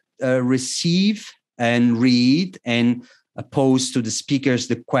gonna receive and read and pose to the speakers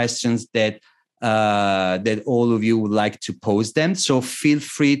the questions that all of you would like to pose them. So feel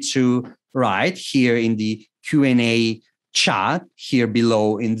free to write here in the Q&A chat here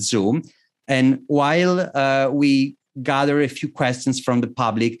below in Zoom. And while we gather a few questions from the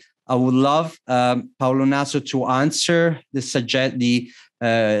public, I would love Paolo Naso to answer the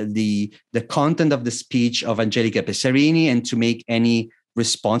content of the speech of Angelica Pesarini and to make any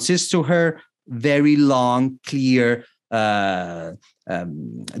responses to her very long, clear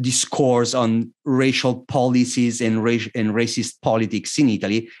discourse on racial policies and racist politics in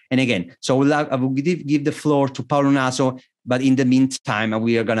Italy. And again, so I will give the floor to Paolo Naso, but in the meantime,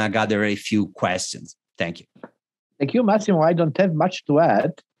 we are going to gather a few questions. Thank you. Thank you, Massimo. I don't have much to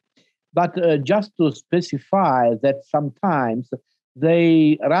add, but just to specify that sometimes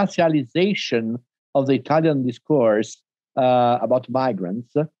the racialization of the Italian discourse about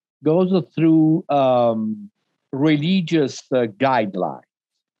migrants goes through religious guidelines.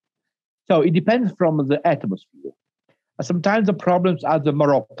 So it depends from the atmosphere. Sometimes the problems are the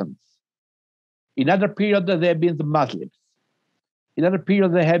Moroccans. In other periods, they have been the Muslims. In other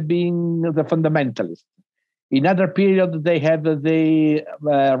periods, they have been the fundamentalists. In other periods, they have the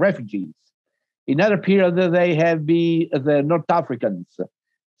refugees. In other periods, they have been the North Africans.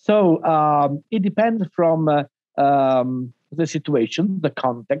 So it depends from the situation, the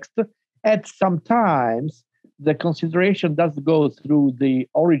context, and sometimes the consideration does go through the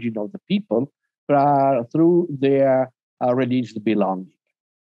origin of the people, through their religious belonging.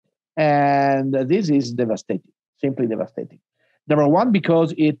 And this is devastating, simply devastating. Number one,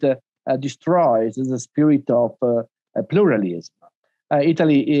 because it destroys the spirit of pluralism.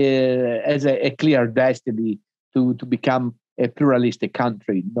 Italy has a clear destiny to become a pluralistic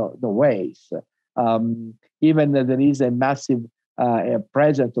country, no ways. Even there is a massive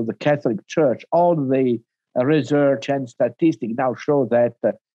presence of the Catholic Church. All the research and statistics now show that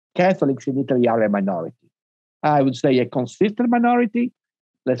Catholics in Italy are a minority. I would say a consistent minority,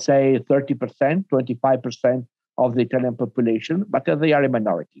 let's say 30%, 25% of the Italian population, but they are a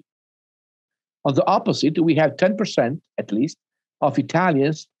minority. On the opposite, we have 10% at least of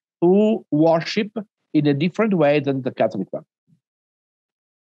Italians who worship in a different way than the Catholic one.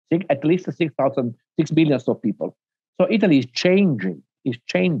 At least 6 billion of people. So Italy is changing.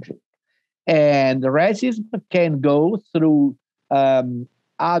 And the racism can go through other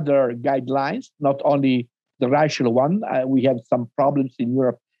guidelines, not only the racial one. We have some problems in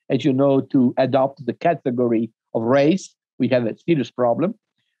Europe, as you know, to adopt the category of race. We have a serious problem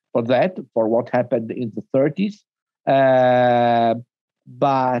for that, for what happened in the 30s.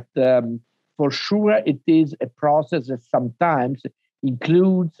 But for sure, it is a process that sometimes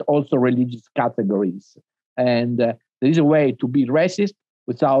includes also religious categories. And there is a way to be racist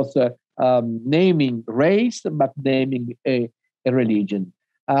without naming race, but naming a religion.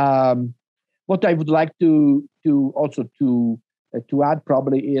 What I would like to add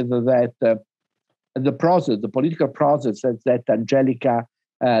probably is that the political process that Angelica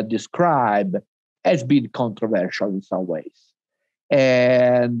described has been controversial in some ways.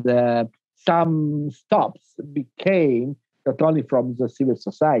 And some stops became not only from the civil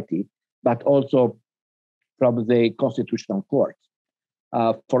society, but also from the constitutional court.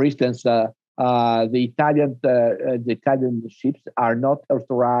 For instance, the Italian ships are not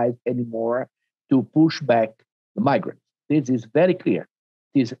authorized anymore to push back the migrants. This is very clear.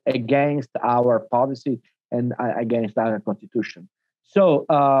 It is against our policy and against our constitution. So,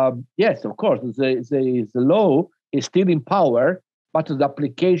 yes, of course, the law is still in power, but the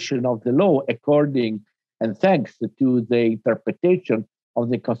application of the law according and thanks to the interpretation of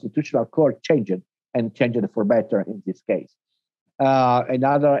the Constitutional Court changed for better in this case.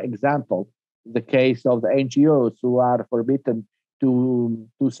 Another example, the case of the NGOs who are forbidden to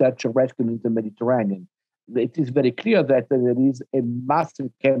search and rescue in the Mediterranean. It is very clear that there is a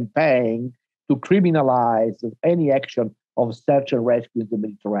massive campaign to criminalize any action of search and rescue in the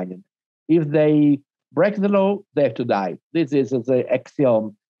Mediterranean. If they break the law, they have to die. This is the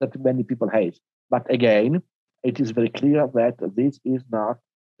axiom that many people hate. But again, it is very clear that this is not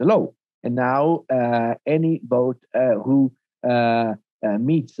the law. And now any boat who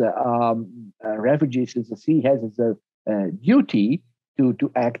meets refugees in the sea has a duty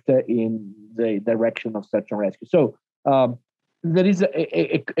to act in the direction of search and rescue. So there is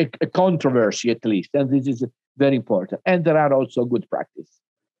a controversy, at least, and this is very important. And there are also good practice.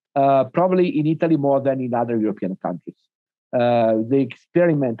 probably in Italy more than in other European countries. The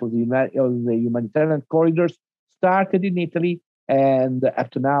experiment of the humanitarian corridors started in Italy, and up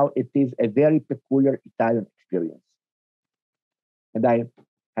to now, it is a very peculiar Italian experience. And I'm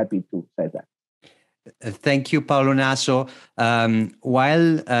happy to say that. Thank you, Paolo Naso.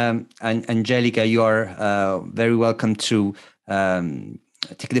 While Angelica, you are very welcome to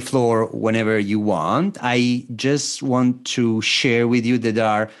take the floor whenever you want. I just want to share with you that there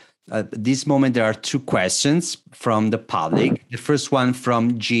are at this moment there are two questions from the public. The first one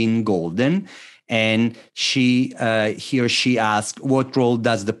from Jean Golden, and he or she asked, "What role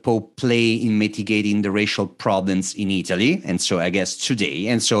does the Pope play in mitigating the racial problems in Italy?" And so I guess today,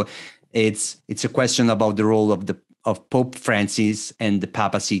 and so it's a question about the role of Pope Francis and the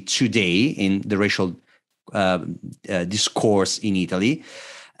papacy today in the racial discourse in Italy.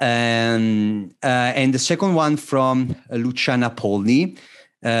 And the second one from Luciana Polni,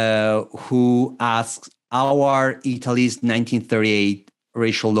 who asks, "How are Italy's 1938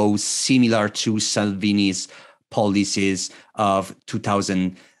 racial laws similar to Salvini's policies of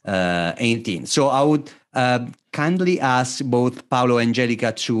 2018?" So I would kindly ask both Paolo and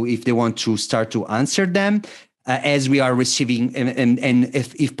Angelica if they want to start to answer them. As we are receiving, and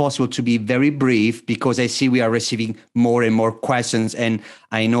if possible, to be very brief, because I see we are receiving more and more questions, and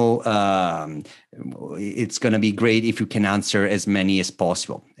I know it's going to be great if you can answer as many as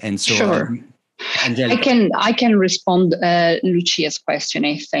possible. And so, sure. Angelica. I can respond Lucia's question,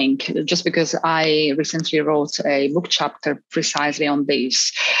 I think, just because I recently wrote a book chapter precisely on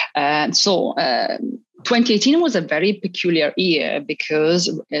this. 2018 was a very peculiar year because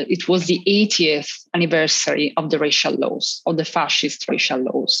it was the 80th anniversary of the racial laws, of the fascist racial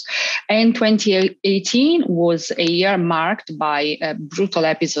laws. And 2018 was a year marked by brutal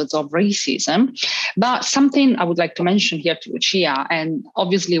episodes of racism. But something I would like to mention here to Lucia, and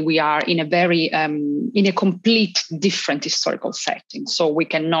obviously we are in a very, in a complete different historical setting. So we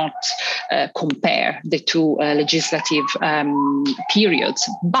cannot compare the two legislative periods,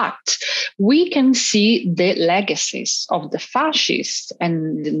 but we can see the legacies of the fascist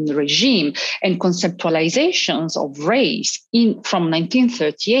and the regime and conceptualizations of race from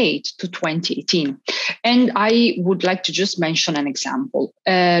 1938 to 2018. And I would like to just mention an example.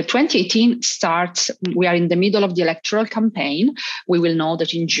 2018 starts, we are in the middle of the electoral campaign. We will know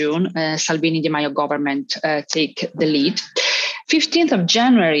that in June, Salvini-Di Maio government take the lead. 15th of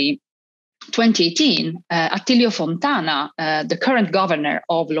January, 2018, Attilio Fontana, the current governor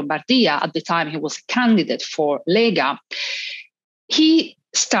of Lombardia, at the time he was a candidate for Lega, he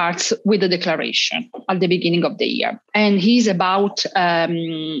starts with a declaration at the beginning of the year. And he's about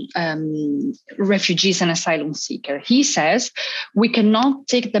refugees and asylum seekers. He says, we cannot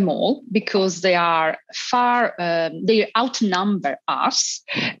take them all because they are they outnumber us.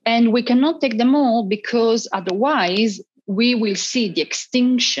 And we cannot take them all because otherwise we will see the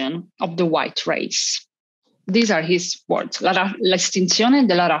extinction of the white race. These are his words, l'estinzione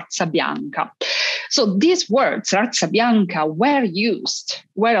della razza bianca. So these words, razza bianca, were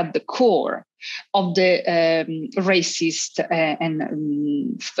at the core of the racist and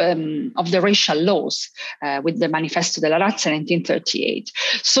of the racial laws with the Manifesto della Razza in 1938.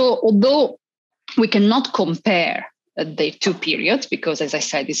 So although we cannot compare the two periods, because as I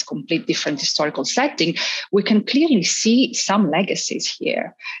said, it's a complete different historical setting, we can clearly see some legacies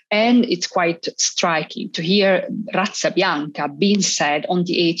here. And it's quite striking to hear razza bianca being said on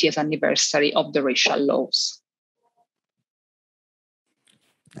the 80th anniversary of the racial laws.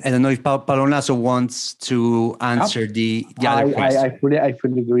 I don't know if Paolo Naso wants to answer the other question. I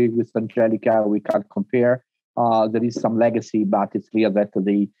fully agree with Angelica. We can't compare. There is some legacy, but it's clear that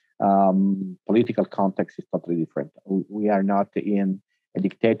the political context is totally different. We are not in a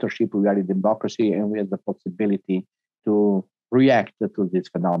dictatorship, we are in democracy, and we have the possibility to react to this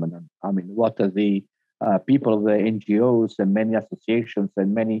phenomenon. I mean, what are the people of the NGOs and many associations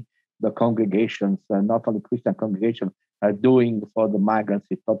and the congregations, not only Christian congregations, are doing for the migrants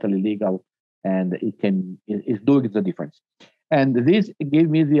is totally legal, and is doing the difference. And this gave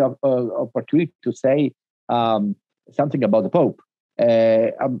me the opportunity to say something about the Pope.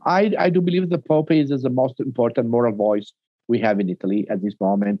 I do believe the Pope is the most important moral voice we have in Italy at this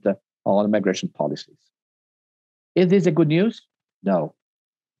moment on migration policies. Is this a good news? No,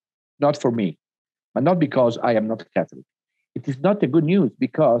 not for me, but not because I am not a Catholic. It is not a good news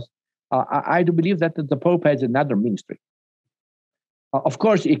because I do believe that the Pope has another ministry. Of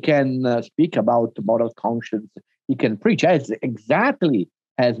course, he can speak about moral conscience. He can preach exactly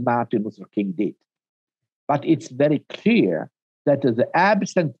as Martin Luther King did. But it's very clear that the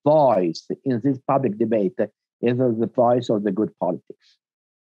absent voice in this public debate is the voice of the good politics.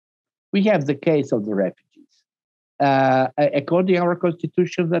 we have the case of the refugees. According to our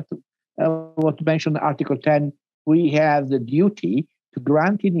constitution, that what mentioned Article 10, we have the duty to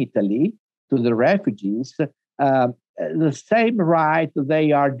grant in Italy to the refugees the same right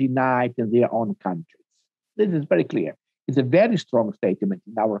they are denied in their own countries. This is very clear. It's a very strong statement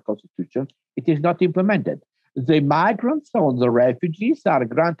in our constitution. It is not implemented. The migrants or the refugees are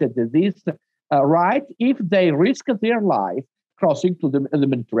granted this right if they risk their life crossing to the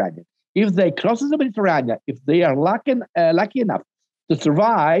Mediterranean. If they cross the Mediterranean, if they are lucky enough to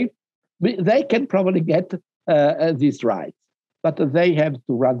survive, they can probably get these rights, but they have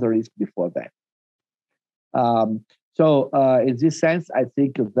to run the risk before that. So in this sense, I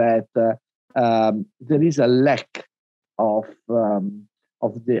think that there is a lack of a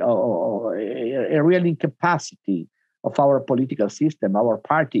real incapacity of our political system, our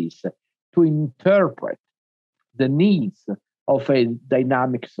parties, to interpret the needs of a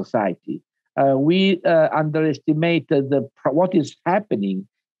dynamic society. We underestimated what is happening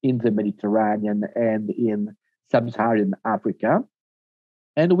in the Mediterranean and in sub-Saharan Africa.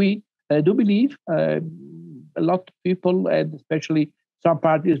 And we do believe, a lot of people, and especially some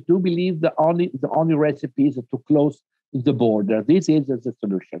parties, do believe the only recipe is to close the border. This is the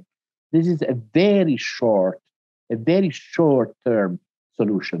solution. This is a very short-term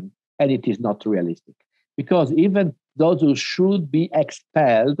solution, and it is not realistic. Because even those who should be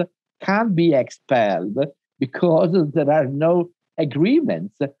expelled can't be expelled because there are no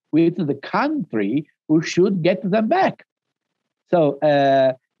agreements with the country who should get them back. So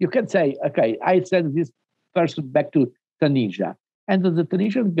you can say, okay, I send this person back to Tunisia. And the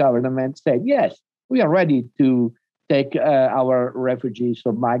Tunisian government said, yes, we are ready to take our refugees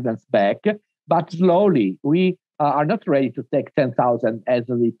or migrants back, but slowly. We are not ready to take 10,000 as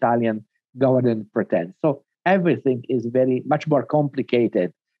the Italian government pretends. So everything is very much more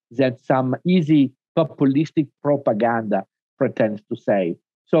complicated than some easy populistic propaganda pretends to say.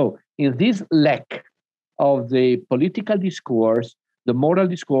 So in this lack of the political discourse, the moral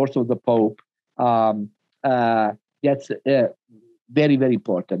discourse of the Pope, that's very, very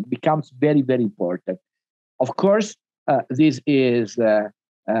important, becomes very, very important. Of course, this is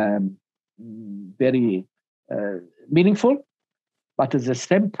very meaningful, but at the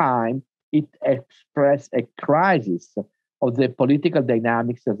same time, it expresses a crisis of the political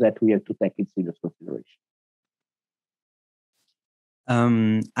dynamics that we have to take in serious consideration.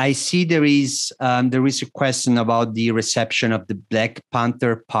 I see there is a question about the reception of the Black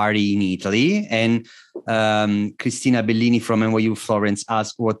Panther Party in Italy, and Cristina Bellini from NYU Florence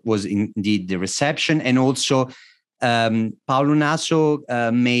asked what was indeed the reception, and also Paolo Naso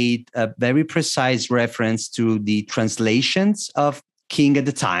made a very precise reference to the translations of King at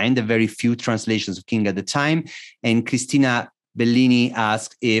the time, the very few translations of King at the time, and Cristina Bellini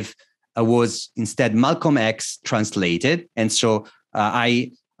asked if was instead Malcolm X translated, and so.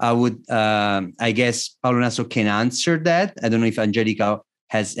 I guess Paolo Naso can answer that. I don't know if Angelica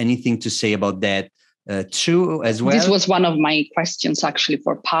has anything to say about that too as well. This was one of my questions actually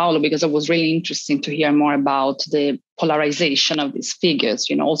for Paolo, because it was really interesting to hear more about the polarization of these figures.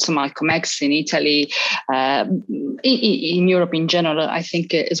 You know, also Malcolm X in Italy, in Europe in general, I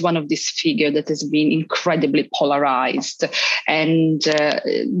think is one of these figures that has been incredibly polarized. And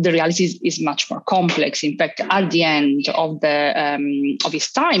the reality is much more complex. In fact, at the end of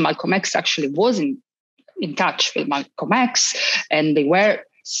his time, Malcolm X actually was in touch with Malcolm X, and they were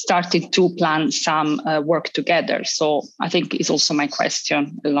started to plan some work together. So I think it's also my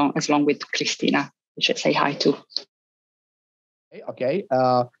question, along with Cristina, which I say hi to. Okay.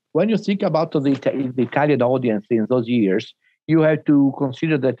 When you think about the Italian audience in those years, you have to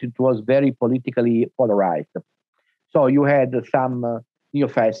consider that it was very politically polarized. So you had some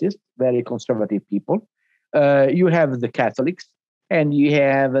neo-fascists, very conservative people. You have the Catholics, and you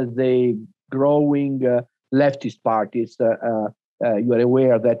have the growing leftist parties. You are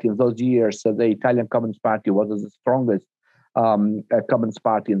aware that in those years, the Italian Communist Party was the strongest Communist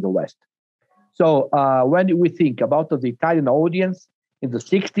Party in the West. So when we think about the Italian audience in the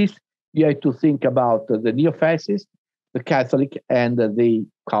 60s, you have to think about the neo-fascists, the Catholic, and the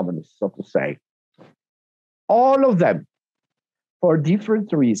communists, so to say. All of them, for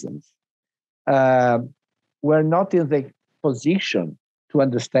different reasons, were not in the position to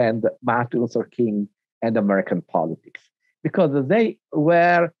understand Martin Luther King and American politics, because they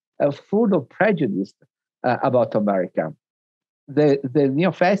were full of prejudice about America. The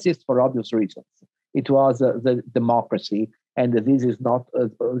neo-fascists, for obvious reasons, it was the democracy, and this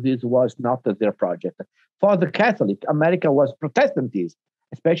was not their project. For the Catholic, America was Protestantism,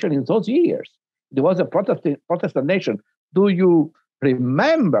 especially in those years. There was a Protestant nation. Do you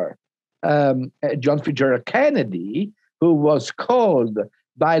remember John Fitzgerald Kennedy, who was called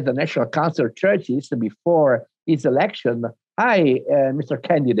by the National Council of Churches before his election, "Hi, Mr.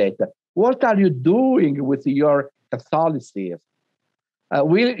 Candidate, what are you doing with your Catholicism?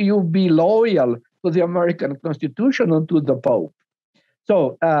 Will you be loyal to the American Constitution and to the Pope?"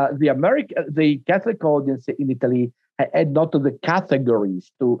 So the Catholic audience in Italy had not the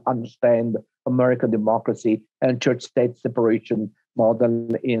categories to understand American democracy and church-state separation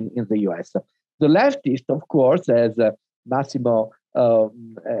model in the US. The leftists, of course, as Massimo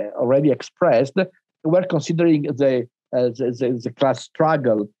already expressed, were considering the class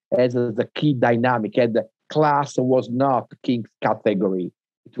struggle as the key dynamic, and class was not King's category.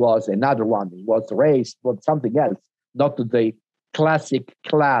 It was another one. It was race, it was something else, not the classic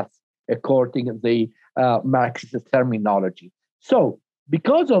class according to the Marxist terminology. So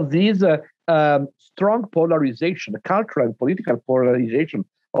because of this strong polarization, cultural and political polarization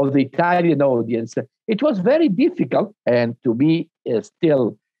of the Italian audience, it was very difficult, and to me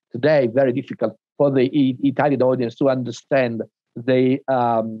still today very difficult for the Italian audience to understand the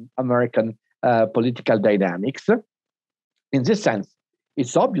American political dynamics. In this sense,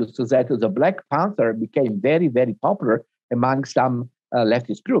 it's obvious that the Black Panther became very, very popular among some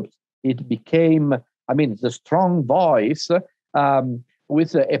leftist groups. It became, the strong voice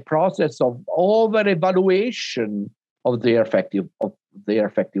with a process of over-evaluation of their effective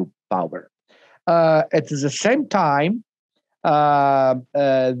power. At the same time,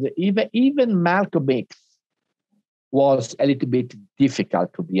 even Malcolm X was a little bit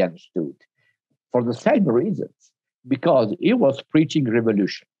difficult to be understood for the same reasons, because he was preaching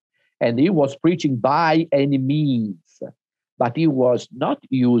revolution and he was preaching by any means, but he was not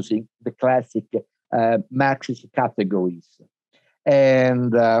using the classic Marxist categories.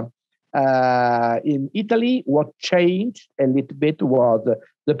 And in Italy, what changed a little bit was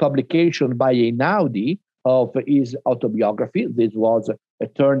the publication by Einaudi of his autobiography. This was a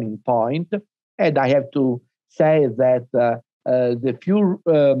turning point. And I have to say that the few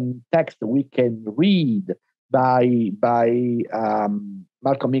texts we can read by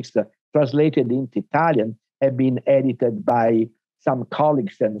Malcolm X translated into Italian have been edited by some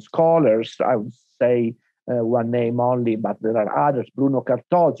colleagues and scholars. I would say one name only, but there are others, Bruno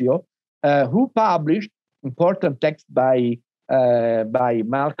Cartosio, who published important text by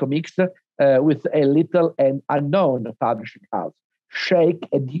Malcolm X with a little and unknown publishing house, Shake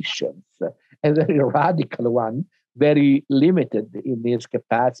Editions, a very radical one, very limited in its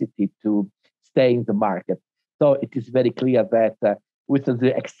capacity to stay in the market. So it is very clear that with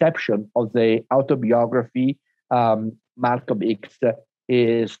the exception of the autobiography, Malcolm X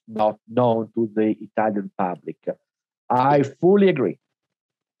is not known to the Italian public. I fully agree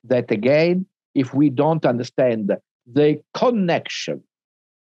that, again, if we don't understand the connection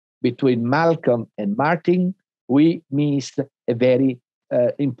between Malcolm and Martin, we miss a very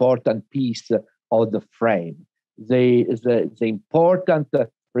important piece of the frame. The important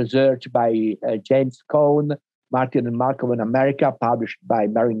research by James Cone, Martin and Malcolm in America, published by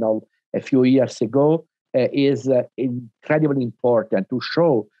Marino a few years ago, is incredibly important to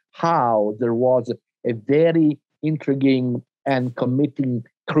show how there was a very intriguing and committing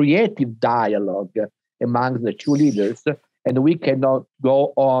creative dialogue among the two leaders, and we cannot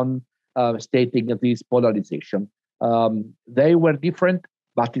go on stating this polarization. They were different,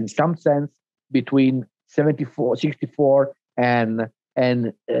 but in some sense, between 64 and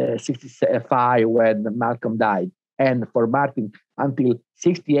 65 when Malcolm died, and for Martin until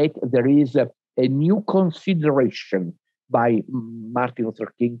 68, there is a new consideration by Martin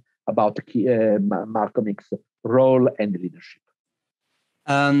Luther King about Malcolm X's role and leadership.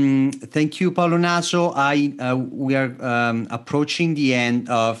 Thank you, Paolo Naso. We are approaching the end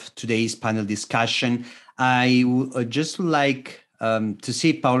of today's panel discussion. I would just like to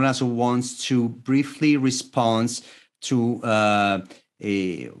see if Paolo Naso wants to briefly respond to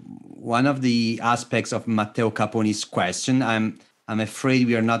one of the aspects of Matteo Caponi's question. I'm afraid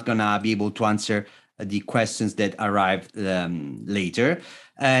we are not going to be able to answer the questions that arrived later.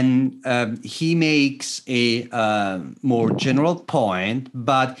 And he makes a more general point,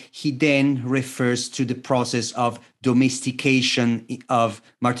 but he then refers to the process of domestication of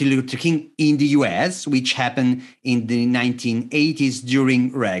Martin Luther King in the US, which happened in the 1980s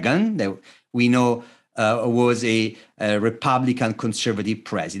during Reagan, that we know was a Republican conservative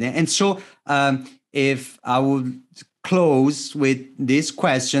president. And so if I would close with this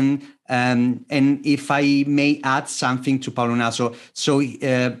question, and if I may add something to Paolo Naso. So,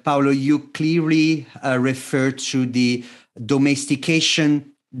 Paolo, you clearly refer to the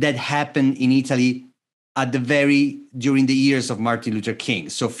domestication that happened in Italy during the years of Martin Luther King,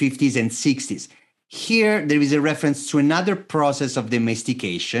 so 50s and 60s. Here, there is a reference to another process of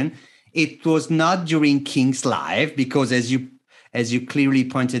domestication. It was not during King's life, because as you clearly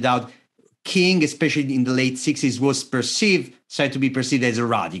pointed out, King, especially in the late 60s, was started to be perceived as a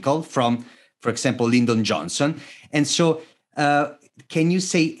radical from, for example, Lyndon Johnson. And so can you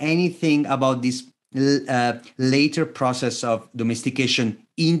say anything about this later process of domestication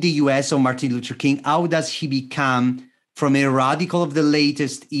in the US of Martin Luther King? How does he become, from a radical of the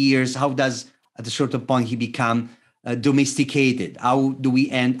latest years, how does at a certain point he become domesticated? How do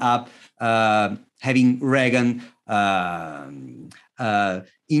we end up having Reagan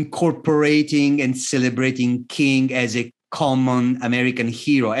incorporating and celebrating King as a common American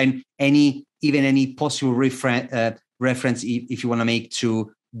hero? And any possible reference, if you want to make,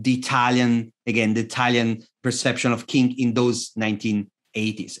 to the Italian perception of King in those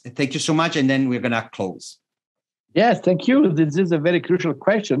 1980s. Thank you so much. And then we're going to close. Yes, thank you. This is a very crucial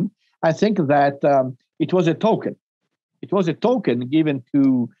question. I think that it was a token. It was a token given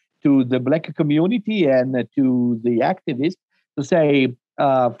to the Black community and to the activists to say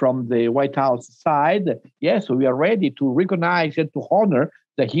from the White House side, yes, we are ready to recognize and to honor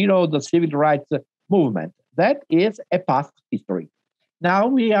the hero of the civil rights movement. That is a past history. Now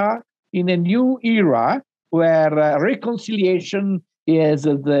we are in a new era where reconciliation is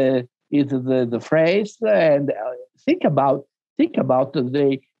the phrase, and think about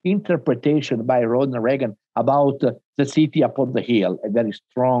the interpretation by Ronald Reagan about the city upon the hill, a very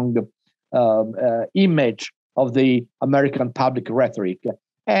strong image of the American public rhetoric.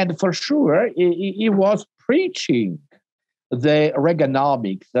 And for sure, he was preaching the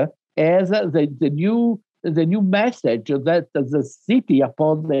Reaganomics as the new message that the city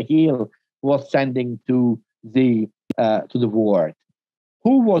upon the hill was sending to the world.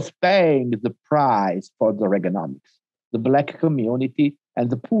 Who was paying the price for the Reaganomics? The Black community and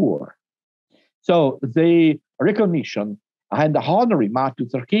the poor. So the recognition and honoring Martin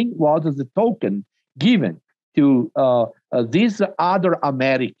Luther King was the token given to this other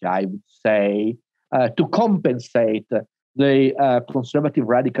America, I would say, to compensate the conservative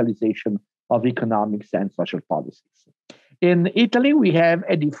radicalization of economics and social policies. In Italy, we have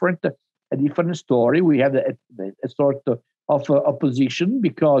a different story. We have a sort of opposition,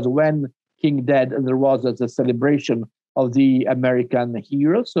 because when King died, there was a celebration of the American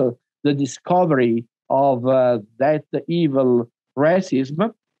heroes, so the discovery of that evil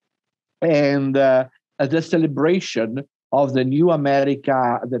racism, and the celebration of the new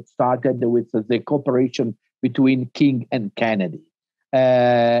America that started with the cooperation between King and Kennedy.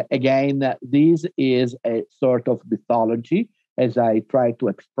 Again, this is a sort of mythology, as I try to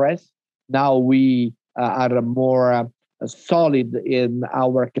express. Now we are more solid in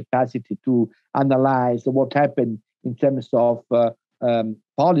our capacity to analyze what happened in terms of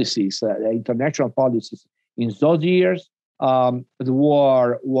policies, international policies in those years. The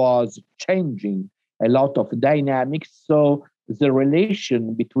war was changing a lot of dynamics, so the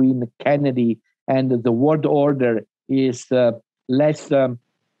relation between Kennedy and the world order is less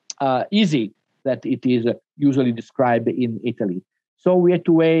easy than it is usually described in Italy. So we had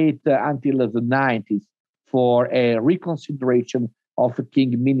to wait until the 90s for a reconsideration of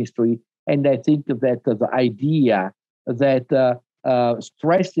King ministry. And I think that the idea that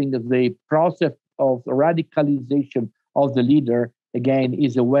stressing the process of radicalization of the leader, again,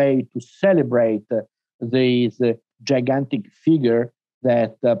 is a way to celebrate this gigantic figure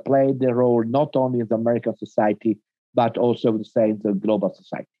that played a role not only in the American society, but also, in the global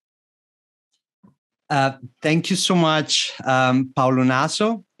society. Thank you so much, Paolo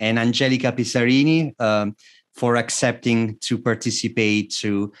Naso and Angelica Pesarini, for accepting to participate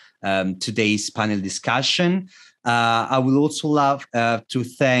to today's panel discussion. I would also love to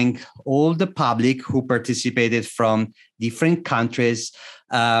thank all the public who participated from different countries.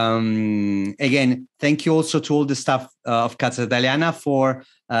 Again, thank you also to all the staff of Casa Italiana for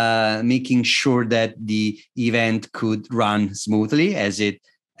making sure that the event could run smoothly, as it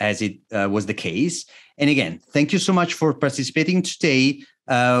was the case. And again, thank you so much for participating today.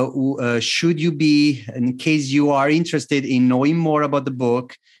 Should you be, in case you are interested in knowing more about the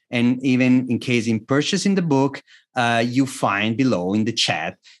book, and even in case in purchasing the book, you find below in the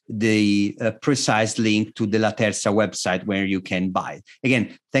chat the precise link to the Laterza website where you can buy it.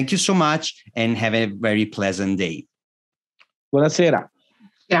 Again, thank you so much and have a very pleasant day. Buonasera.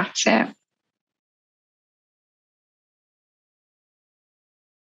 Grazie.